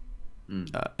chess, Mm.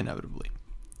 inevitably.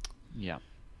 Yeah.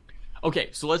 Okay,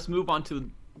 so let's move on to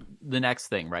the next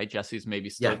thing, right? Jesse's maybe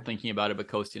still Yeah. thinking about it, but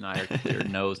Coasty and I are clear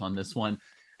nose on this one.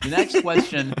 The next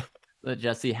question that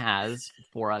Jesse has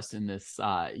for us in this,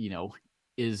 you know,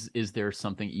 is there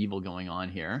something evil going on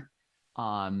here?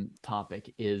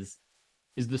 Topic is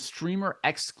the streamer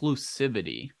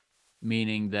exclusivity,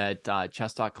 meaning that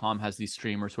chess.com has these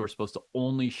streamers who are supposed to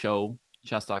only show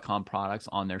chess.com products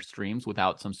on their streams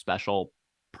without some special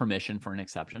permission for an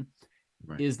exception.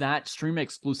 Right. Is that stream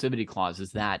exclusivity clause,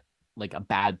 is that like a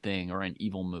bad thing or an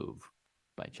evil move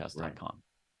by chess.com?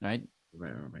 Right.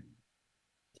 Right.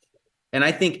 And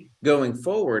I think going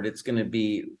forward, it's going to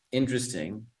be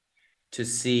interesting to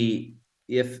see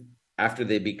if after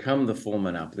they become the full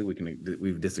monopoly,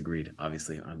 we've disagreed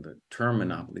obviously on the term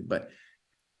monopoly, but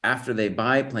after they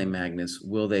buy Play Magnus,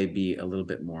 will they be a little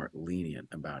bit more lenient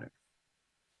about it?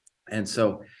 And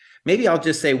so maybe I'll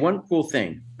just say one cool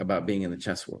thing about being in the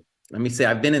chess world. Let me say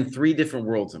I've been in 3 different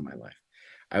worlds in my life.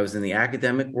 I was in the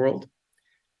academic world,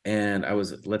 and I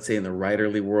was, let's say, in the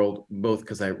writerly world, both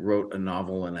because I wrote a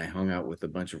novel and I hung out with a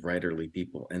bunch of writerly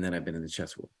people, and then I've been in the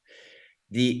chess world.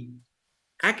 The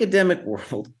academic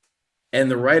world and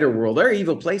the writer world are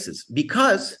evil places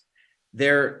because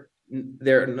they're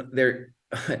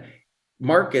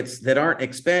markets that aren't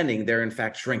expanding, they're in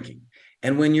fact shrinking.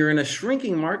 And when you're in a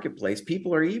shrinking marketplace,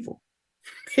 people are evil.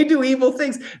 They do evil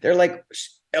things. They're like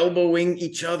elbowing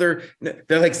each other.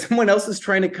 They're like someone else is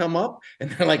trying to come up, and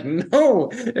they're like,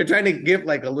 no, they're trying to give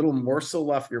like a little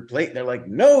morsel off your plate. They're like,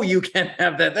 no, you can't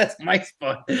have that. That's my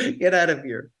spot. Get out of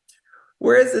here.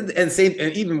 Whereas, and same,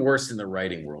 and even worse in the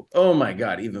writing world. Oh my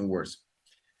God, even worse.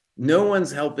 No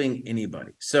one's helping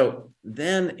anybody. So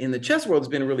then in the chess world, it's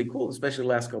been really cool, especially the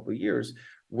last couple of years,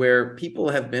 where people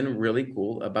have been really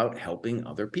cool about helping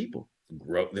other people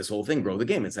grow this whole thing, grow the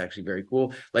game. It's actually very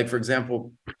cool. Like, for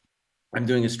example, I'm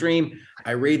doing a stream,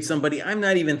 I raid somebody. I'm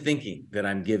not even thinking that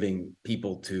I'm giving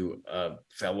people to a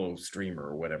fellow streamer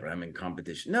or whatever. I'm in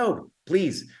competition. No,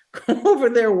 please go over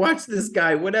there, watch this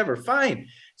guy, whatever, fine.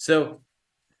 So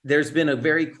there's been a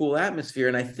very cool atmosphere.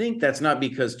 And I think that's not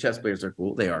because chess players are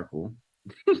cool. They are cool.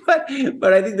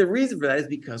 but I think the reason for that is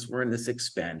because we're in this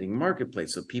expanding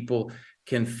marketplace. So people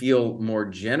can feel more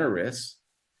generous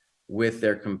with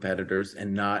their competitors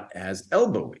and not as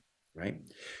elbowy, right?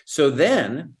 So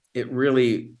then it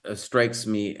really strikes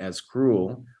me as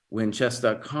cruel when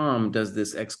chess.com does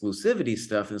this exclusivity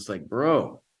stuff. And it's like,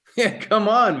 bro, yeah, come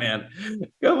on, man,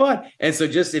 come on. And so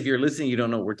just if you're listening, you don't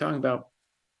know what we're talking about.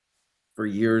 For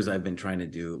years, I've been trying to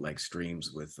do like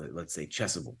streams with, let's say,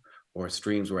 Chessable, or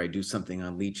streams where I do something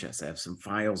on Lichess. I have some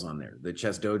files on there. The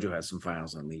Chess Dojo has some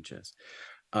files on Lichess.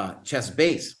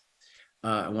 Chessbase,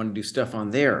 I want to do stuff on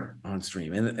there on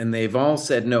stream. And they've all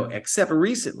said no, except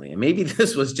recently. And maybe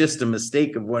this was just a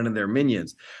mistake of one of their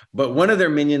minions, but one of their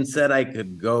minions said I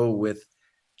could go with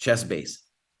Chessbase.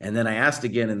 And then I asked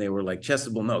again, and they were like,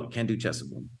 Chessable, no, you can't do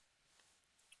Chessable.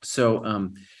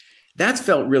 So that's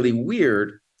felt really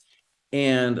weird.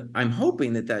 And I'm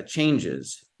hoping that that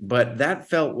changes, but that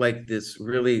felt like this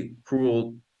really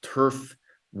cruel turf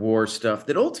war stuff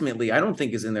that ultimately I don't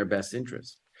think is in their best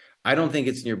interest. I don't think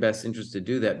it's in your best interest to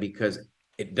do that because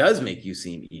it does make you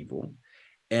seem evil.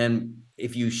 And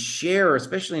if you share,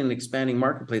 especially in an expanding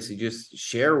marketplace, you just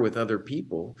share with other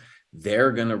people,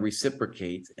 they're going to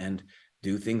reciprocate and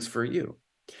do things for you.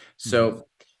 So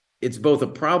it's both a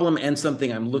problem and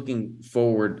something I'm looking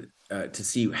forward to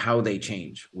see how they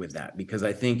change with that, because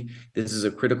I think this is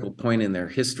a critical point in their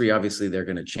history. Obviously, they're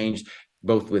going to change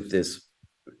both with this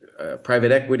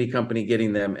private equity company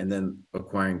getting them and then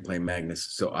acquiring Play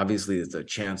Magnus. So obviously, it's a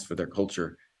chance for their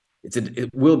culture it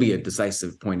will be a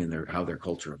decisive point in how their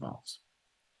culture evolves.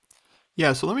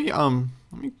 Yeah, so let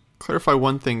me clarify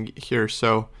one thing here.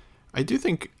 So I do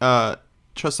think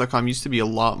chess.com used to be a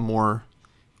lot more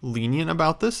lenient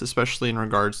about this, especially in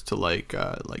regards to like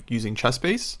using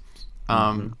ChessBase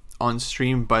on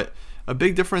stream. But a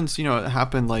big difference, it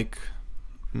happened like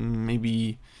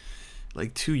maybe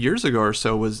like 2 years ago or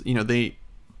so, was they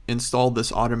installed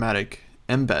this automatic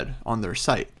embed on their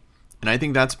site, and I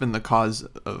think that's been the cause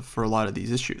for a lot of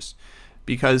these issues,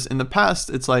 because in the past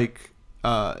it's like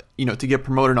to get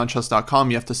promoted on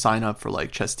chess.com, you have to sign up for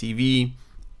like Chess TV.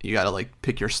 You got to like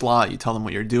pick your slot, you tell them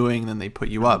what you're doing, then they put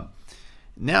you up.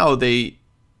 Now they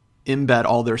embed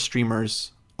all their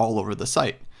streamers all over the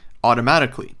site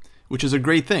automatically, which is a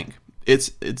great thing.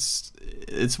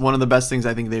 It's one of the best things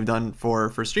I think they've done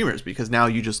for streamers, because now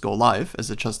you just go live as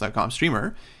a chess.com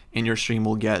streamer and your stream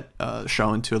will get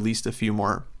shown to at least a few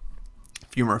more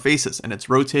faces, and it's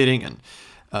rotating. And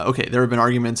okay, there have been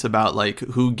arguments about like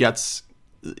who gets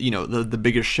the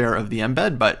biggest share of the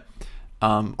embed, but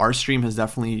our stream has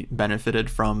definitely benefited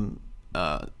from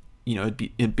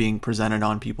it being presented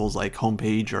on people's like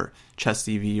homepage or Chess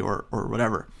TV or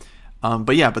whatever.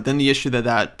 But then the issue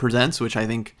that presents, which I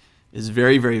think is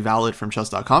very, very valid from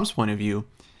chess.com's point of view,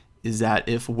 is that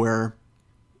if we're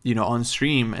on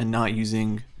stream and not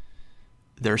using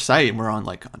their site, we're on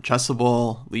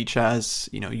Chessable, Lichess,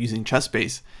 using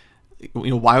ChessBase,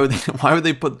 why would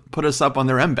they put us up on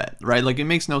their embed, right? Like, it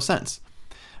makes no sense.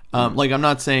 I'm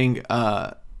not saying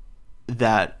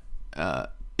that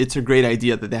it's a great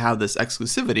idea that they have this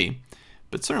exclusivity,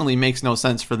 but certainly makes no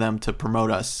sense for them to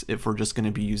promote us if we're just going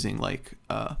to be using like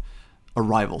a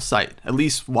rival site, at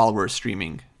least while we're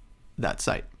streaming that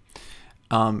site.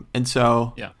 And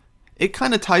so it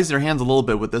kind of ties their hands a little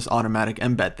bit with this automatic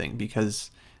embed thing,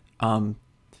 because in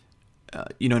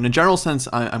a general sense,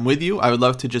 I'm with you. I would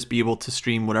love to just be able to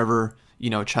stream whatever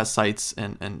chess sites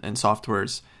and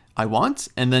softwares I want,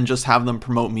 and then just have them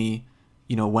promote me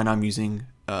when I'm using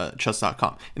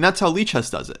chess.com. And that's how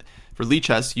Lichess does it. For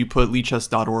Lichess, you put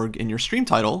lichess.org in your stream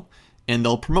title and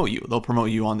they'll promote you. They'll promote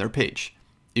you on their page.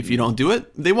 If you don't do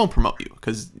it, they won't promote you,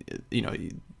 because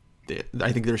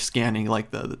I think they're scanning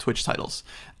like the Twitch titles.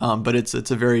 But it's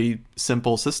a very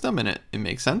simple system, and it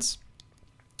makes sense.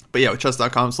 But yeah, with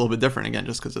chess.com it's a little bit different, again,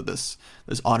 just because of this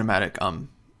automatic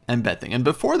embed thing. And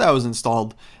before that was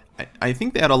installed, I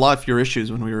think they had a lot fewer issues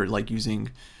when we were like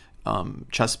using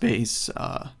ChessBase.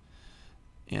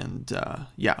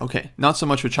 Not so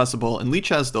much with Chessable and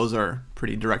Lichess. Those are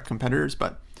pretty direct competitors,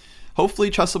 but hopefully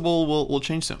Chessable will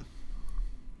change soon.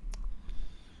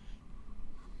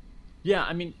 Yeah,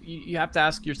 I mean, you have to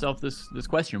ask yourself this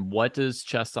question: what does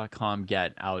chess.com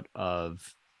get out of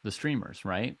the streamers,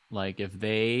 right? Like, if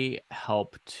they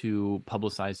help to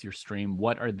publicize your stream,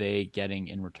 what are they getting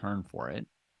in return for it?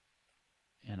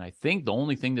 And I think the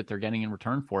only thing that they're getting in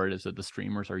return for it is that the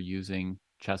streamers are using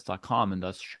chess.com and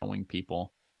thus showing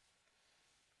people,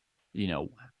 to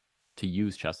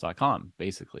use chess.com,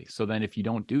 basically. So then if you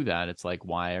don't do that, it's like,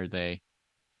 why are they,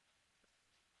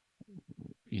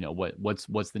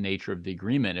 what's the nature of the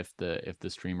agreement if the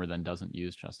streamer then doesn't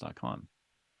use chess.com?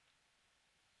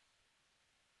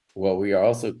 Well, we are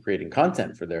also creating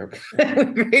content for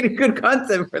creating good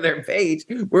content for their page,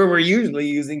 where we're usually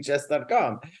using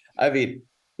chess.com. I mean,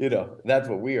 that's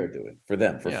what we are doing for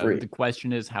them for free. The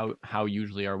question is, how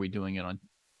usually are we doing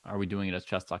it as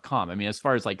chess.com? I mean, as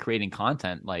far as like creating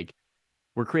content, like,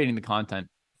 we're creating the content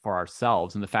for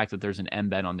ourselves, and the fact that there's an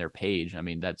embed on their page, I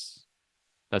mean, that's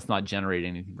not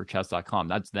generating anything for chess.com.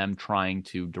 That's them trying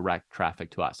to direct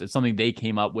traffic to us. It's something they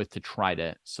came up with to try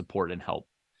to support and help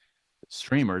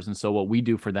streamers. And so what we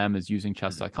do for them is using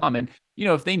chess.com. And,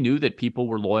 if they knew that people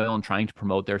were loyal and trying to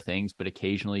promote their things, but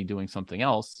occasionally doing something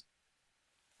else,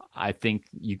 I think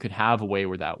you could have a way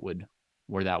where that would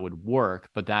work,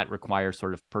 but that requires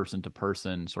sort of person to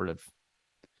person sort of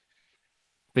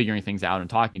figuring things out and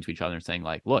talking to each other and saying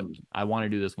like, look, I want to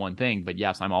do this one thing, but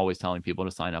yes, I'm always telling people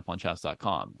to sign up on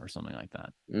chess.com or something like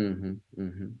that.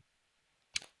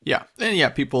 Yeah. And yeah,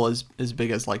 people as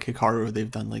big as like Hikaru,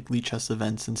 they've done like Lichess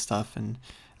events and stuff. And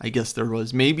I guess there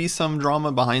was maybe some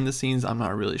drama behind the scenes. I'm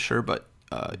not really sure, but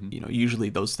usually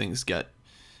those things get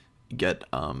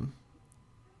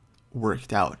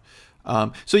worked out.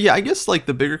 So yeah, I guess like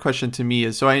the bigger question to me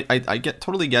is, so I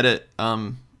totally get it.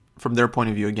 From their point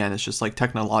of view, again, it's just like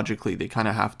technologically they kind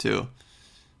of have to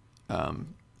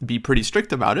be pretty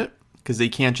strict about it, because they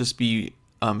can't just be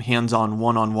hands-on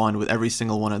one-on-one with every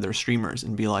single one of their streamers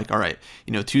and be like, all right,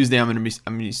 Tuesday I'm going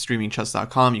to be streaming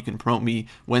chess.com, you can promote me.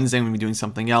 Wednesday I'm going to be doing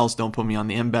something else, don't put me on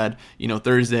the embed,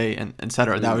 Thursday and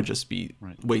etc. That would just be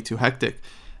way too hectic.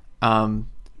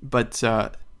 But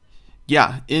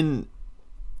yeah, in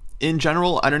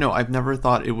general, I don't know. I've never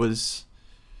thought it was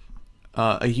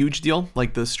a huge deal,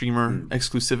 like the streamer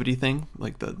exclusivity thing,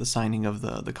 like the signing of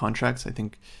the contracts. I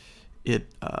think it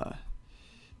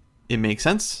makes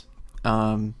sense.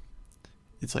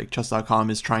 It's like chess.com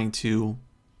is trying to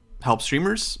help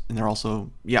streamers, and they're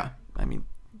also, yeah, I mean,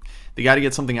 they got to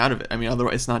get something out of it. I mean,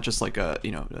 otherwise it's not just like a,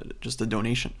 just a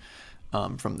donation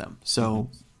from them. So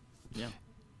yeah.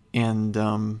 And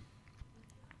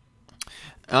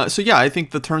so yeah, I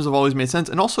think the terms have always made sense,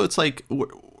 and also it's like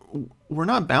we're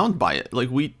not bound by it.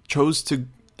 Like, we chose to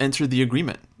enter the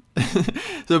agreement.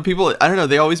 So people, I don't know,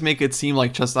 they always make it seem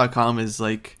like chess.com is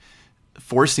like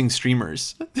forcing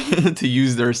streamers to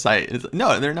use their site.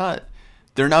 No, they're not.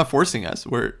 They're not forcing us.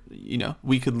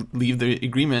 We could leave the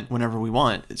agreement whenever we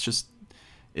want. It's just,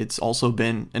 it's also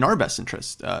been in our best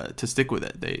interest to stick with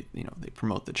it. They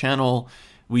promote the channel.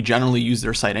 We generally use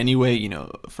their site anyway,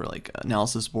 for like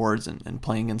analysis boards and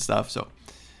playing and stuff. So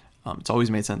it's always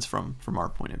made sense from our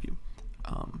point of view.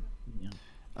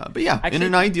 But yeah, actually, in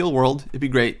an ideal world, it'd be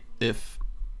great if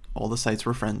all the sites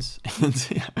were friends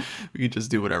and we could just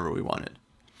do whatever we wanted.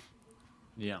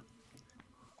 Yeah.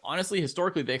 Honestly,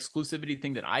 historically, the exclusivity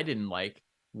thing that I didn't like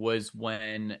was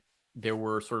when there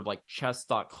were sort of like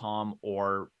chess.com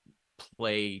or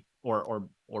play or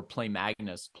Play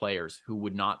Magnus players who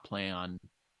would not play on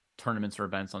tournaments or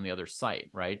events on the other site,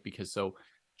 right? Because so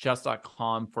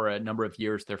chess.com for a number of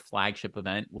years, their flagship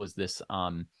event was this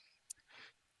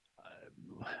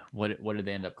what did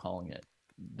they end up calling it?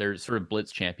 There's sort of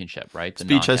Blitz Championship, right? The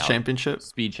Speed Chess Championship.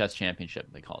 Speed Chess Championship,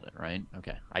 they called it, right?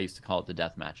 Okay. I used to call it the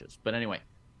death matches. But anyway,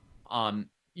 and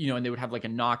they would have like a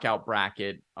knockout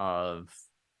bracket of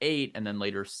 8 and then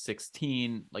later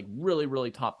 16, like really,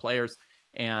 really top players.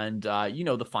 And,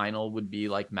 the final would be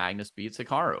like Magnus beats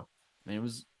Hikaru. And it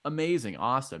was amazing,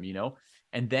 awesome,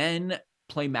 And then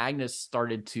Play Magnus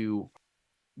started to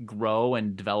grow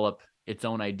and develop its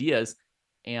own ideas.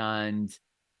 And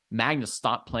Magnus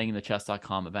stopped playing in the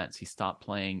chess.com events. He stopped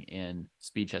playing in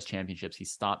Speed Chess Championships. He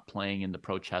stopped playing in the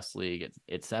Pro Chess League,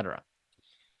 etc.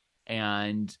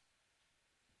 And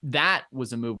that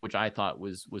was a move which I thought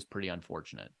was pretty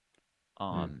unfortunate.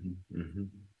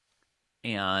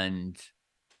 And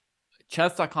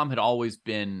chess.com had always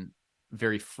been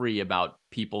very free about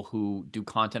people who do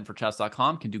content for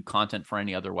chess.com can do content for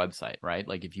any other website, right?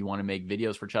 Like if you want to make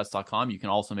videos for chess.com, you can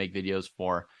also make videos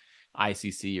for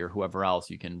ICC or whoever else.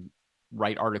 You can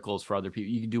write articles for other people.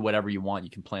 You can do whatever you want.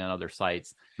 You can play on other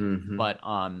sites. But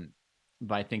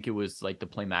I think it was like the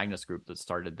Play Magnus group that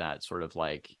started that sort of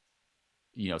like,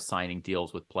 signing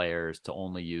deals with players to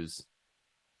only use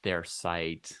their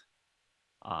site,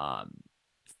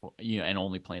 and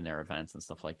only play in their events and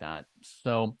stuff like that.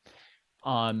 So,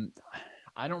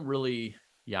 I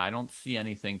don't see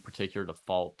anything particular to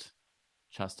fault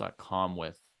chess.com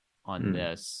with on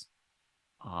this.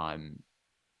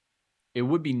 It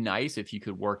would be nice if you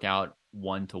could work out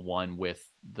one-to-one with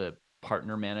the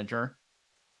partner manager,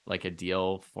 like a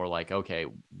deal for like, okay,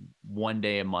 one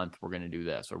day a month we're going to do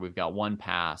this, or we've got one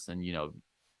pass and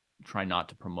try not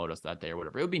to promote us that day or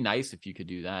whatever. It would be nice if you could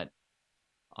do that.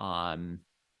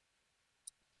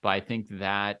 But I think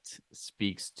that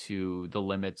speaks to the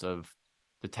limits of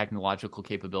the technological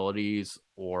capabilities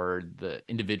or the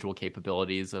individual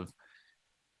capabilities of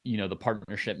the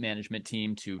partnership management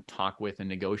team to talk with and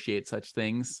negotiate such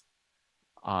things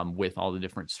with all the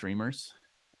different streamers.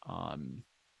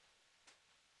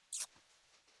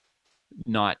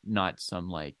 Not some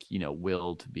like,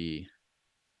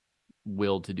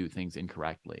 will to do things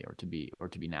incorrectly or to be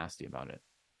nasty about it.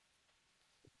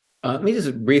 Let me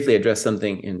just briefly address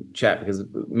something in chat because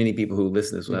many people who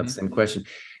listen to this will have the same question.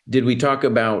 Did we talk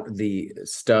about the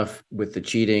stuff with the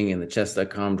cheating and the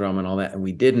chess.com drama and all that? And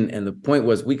we didn't. And the point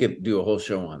was we could do a whole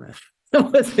show on that.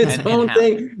 That was its own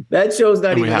thing. That show's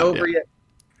not even over yet.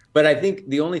 But I think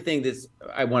the only thing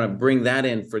I want to bring that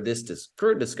in for this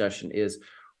current discussion is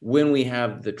when we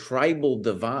have the tribal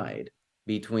divide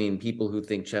between people who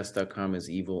think chess.com is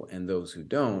evil and those who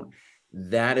don't.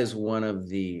 That is one of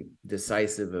the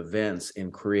decisive events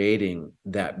in creating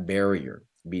that barrier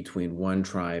between one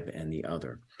tribe and the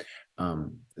other.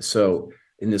 So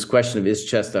in this question of is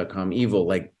chess.com evil,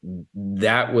 like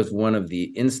that was one of the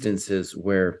instances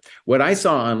where what I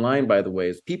saw online, by the way,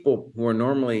 is people who are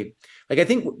normally like, I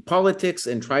think politics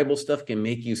and tribal stuff can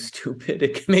make you stupid.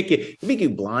 It can make you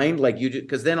blind, like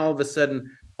because then all of a sudden,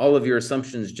 all of your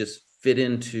assumptions just fit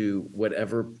into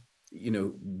whatever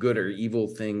good or evil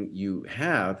thing you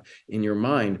have in your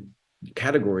mind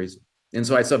categories. And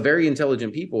so I saw very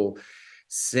intelligent people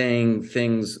saying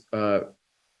things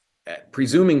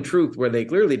presuming truth where they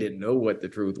clearly didn't know what the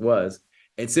truth was,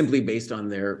 and simply based on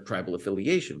their tribal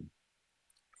affiliation.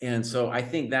 And so I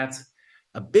think that's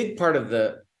a big part of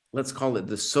the, let's call it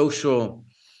the social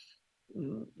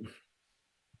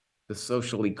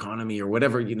economy or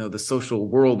whatever, the social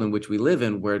world in which we live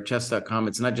in, where chess.com,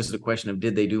 it's not just a question of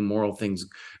did they do moral things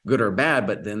good or bad,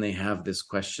 but then they have this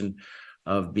question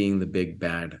of being the big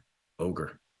bad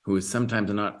ogre, who is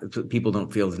sometimes not, people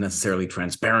don't feel is necessarily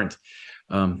transparent.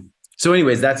 So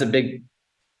anyways, that's a big,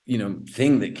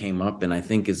 thing that came up, and I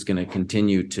think is going to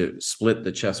continue to split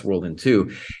the chess world in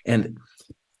two. And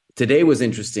today was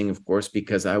interesting, of course,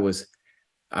 because I was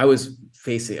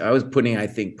putting, I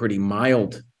think, pretty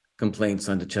mild complaints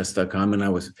onto chess.com, and I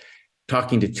was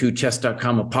talking to two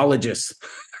chess.com apologists.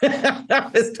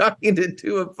 I was talking to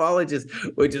two apologists,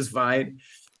 which is fine.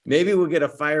 Maybe we'll get a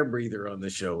fire breather on the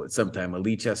show at some time, a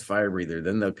Lichess fire breather.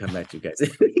 Then they'll come at you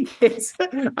guys.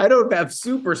 I don't have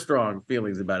super strong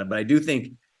feelings about it, but I do think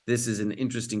this is an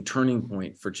interesting turning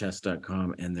point for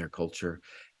chess.com and their culture.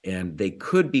 And they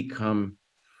could become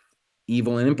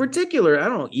evil. And in particular, I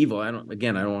don't know, evil. I don't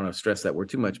want to stress that word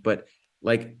too much, but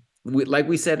like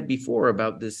we said before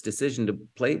about this decision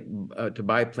to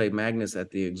buy Play Magnus at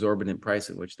the exorbitant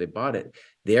price at which they bought it,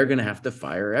 they are going to have to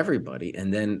fire everybody.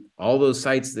 And then all those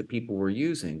sites that people were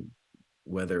using,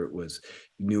 whether it was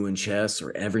New in Chess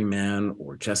or Everyman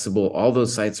or Chessable, all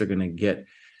those sites are going to get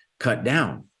cut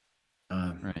down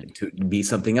to be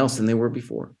something else than they were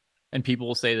before. And people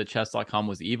will say that chess.com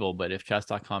was evil, but if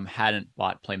chess.com hadn't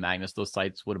bought Play Magnus, those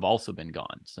sites would have also been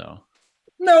gone. So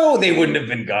no, they wouldn't have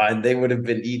been gone. They would have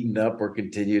been eaten up or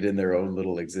continued in their own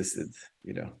little existence,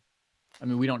 I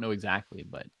mean, we don't know exactly,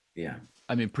 but yeah.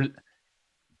 I mean,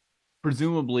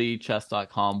 presumably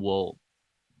chess.com will,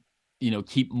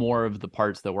 keep more of the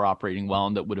parts that were operating well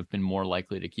and that would have been more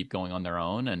likely to keep going on their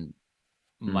own, and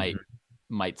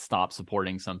might stop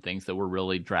supporting some things that were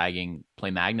really dragging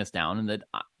Play Magnus down, and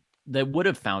that would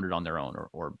have founded on their own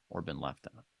or been left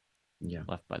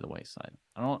by the wayside.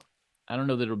 I don't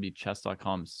know that it'll be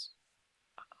chess.com's.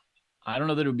 I don't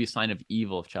know that it would be a sign of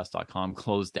evil if chess.com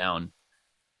closed down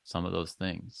some of those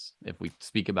things. If we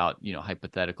speak about,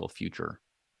 hypothetical future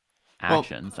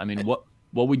actions, I mean, what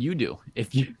would you do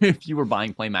if you were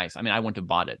buying Play Magnus? I mean, I wouldn't have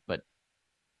bought it, but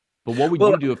what would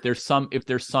you do if there's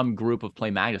some group of Play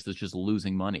Magnus that's just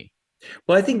losing money?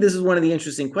 Well, I think this is one of the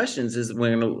interesting questions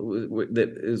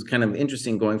that is kind of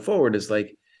interesting going forward, is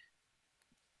like,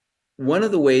 one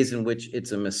of the ways in which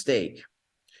it's a mistake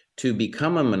to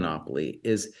become a monopoly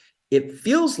is it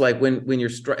feels like when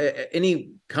you're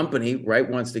any company, right,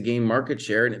 wants to gain market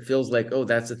share, and it feels like, oh,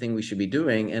 that's the thing we should be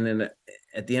doing. And then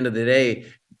at the end of the day,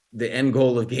 the end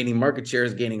goal of gaining market share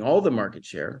is gaining all the market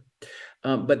share.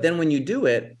 But then when you do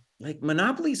it, like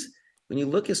monopolies, when you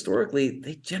look historically,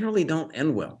 they generally don't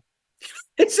end well.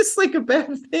 It's just like a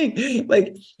bad thing.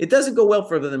 Like, it doesn't go well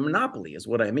for the monopoly is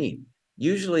what I mean.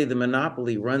 Usually the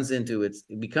monopoly runs into it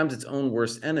becomes its own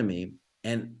worst enemy,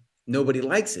 and nobody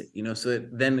likes it, so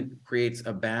it then creates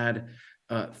a bad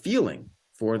feeling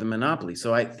for the monopoly.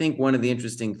 So I think one of the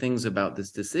interesting things about this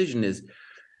decision is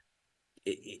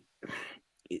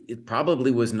it probably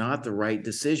was not the right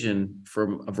decision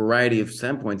from a variety of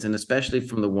standpoints, and especially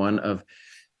from the one of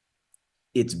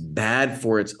it's bad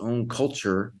for its own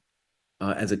culture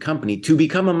as a company to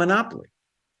become a monopoly.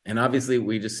 And obviously,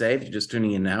 we just say, if you're just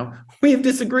tuning in now, we've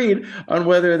disagreed on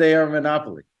whether they are a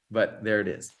monopoly, but there it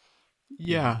is.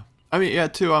 Yeah. I mean, yeah,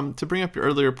 to bring up your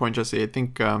earlier point, Jesse, I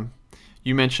think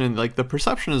you mentioned like the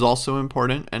perception is also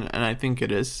important, and I think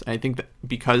it is. I think that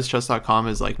because chess.com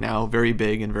is like now very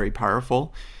big and very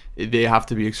powerful, they have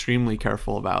to be extremely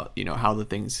careful about, how the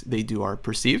things they do are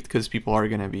perceived, because people are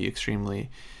going to be extremely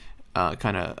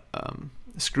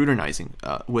scrutinizing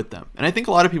with them. And I think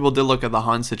a lot of people did look at the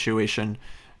Hans situation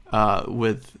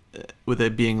with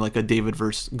it being like a David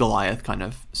versus Goliath kind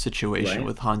of situation, right,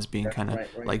 with Hans being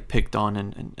like picked on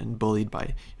and bullied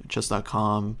by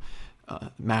chess.com,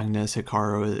 Magnus,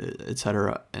 Hikaru,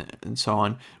 etc., and so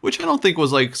on, which I don't think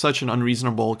was like such an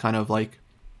unreasonable kind of like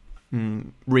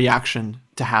reaction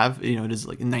to have. It is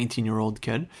like a 19-year-old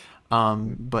kid.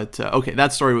 But okay,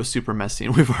 that story was super messy,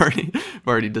 and we've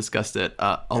already discussed it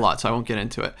a lot, so I won't get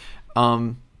into it.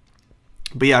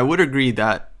 But yeah, I would agree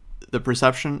that the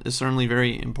perception is certainly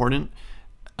very important.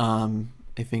 I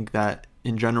think that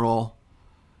in general,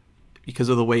 because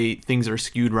of the way things are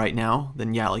skewed right now,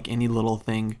 then yeah, like any little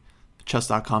thing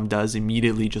chess.com does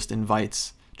immediately just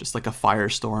invites just like a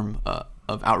firestorm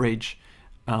of outrage,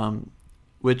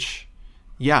 which,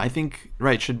 yeah, I think,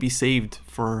 right, should be saved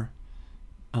for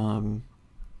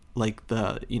like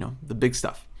the big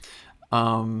stuff.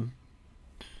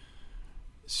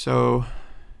 So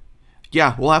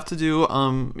Yeah, we'll have to do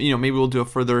maybe we'll do a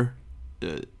further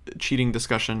cheating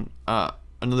discussion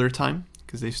another time,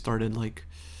 because they started like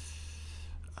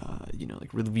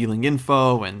like revealing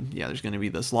info, and yeah, there's going to be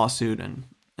this lawsuit and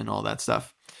all that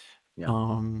stuff.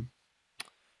 Yeah.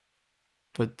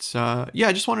 But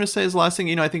I just wanted to say as the last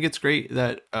thing, I think it's great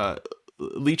that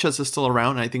Lichess is still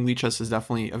around. I think Lichess is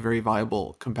definitely a very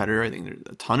viable competitor. I think there's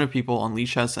a ton of people on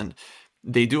Lichess, and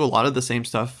they do a lot of the same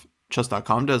stuff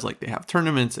chess.com does. Like, they have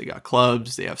tournaments, they got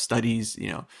clubs, they have studies,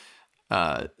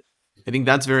 I think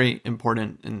that's very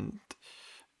important, and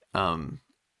I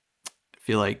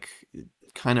feel like it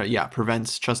kind of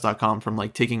prevents chess.com from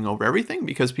like taking over everything,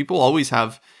 because people always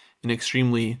have an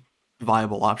extremely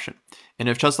viable option. And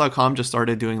if chess.com just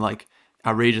started doing like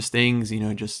outrageous things,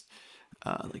 just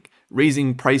like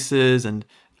raising prices and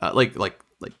like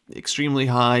extremely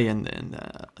high, and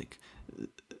like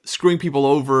screwing people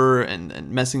over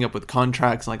and messing up with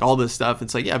contracts, like all this stuff,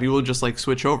 it's like, yeah, people just like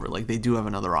switch over. Like, they do have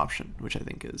another option, which I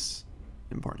think is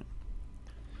important.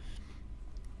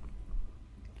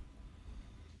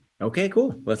 Okay,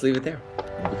 cool. Let's leave it there.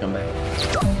 We'll come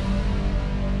back.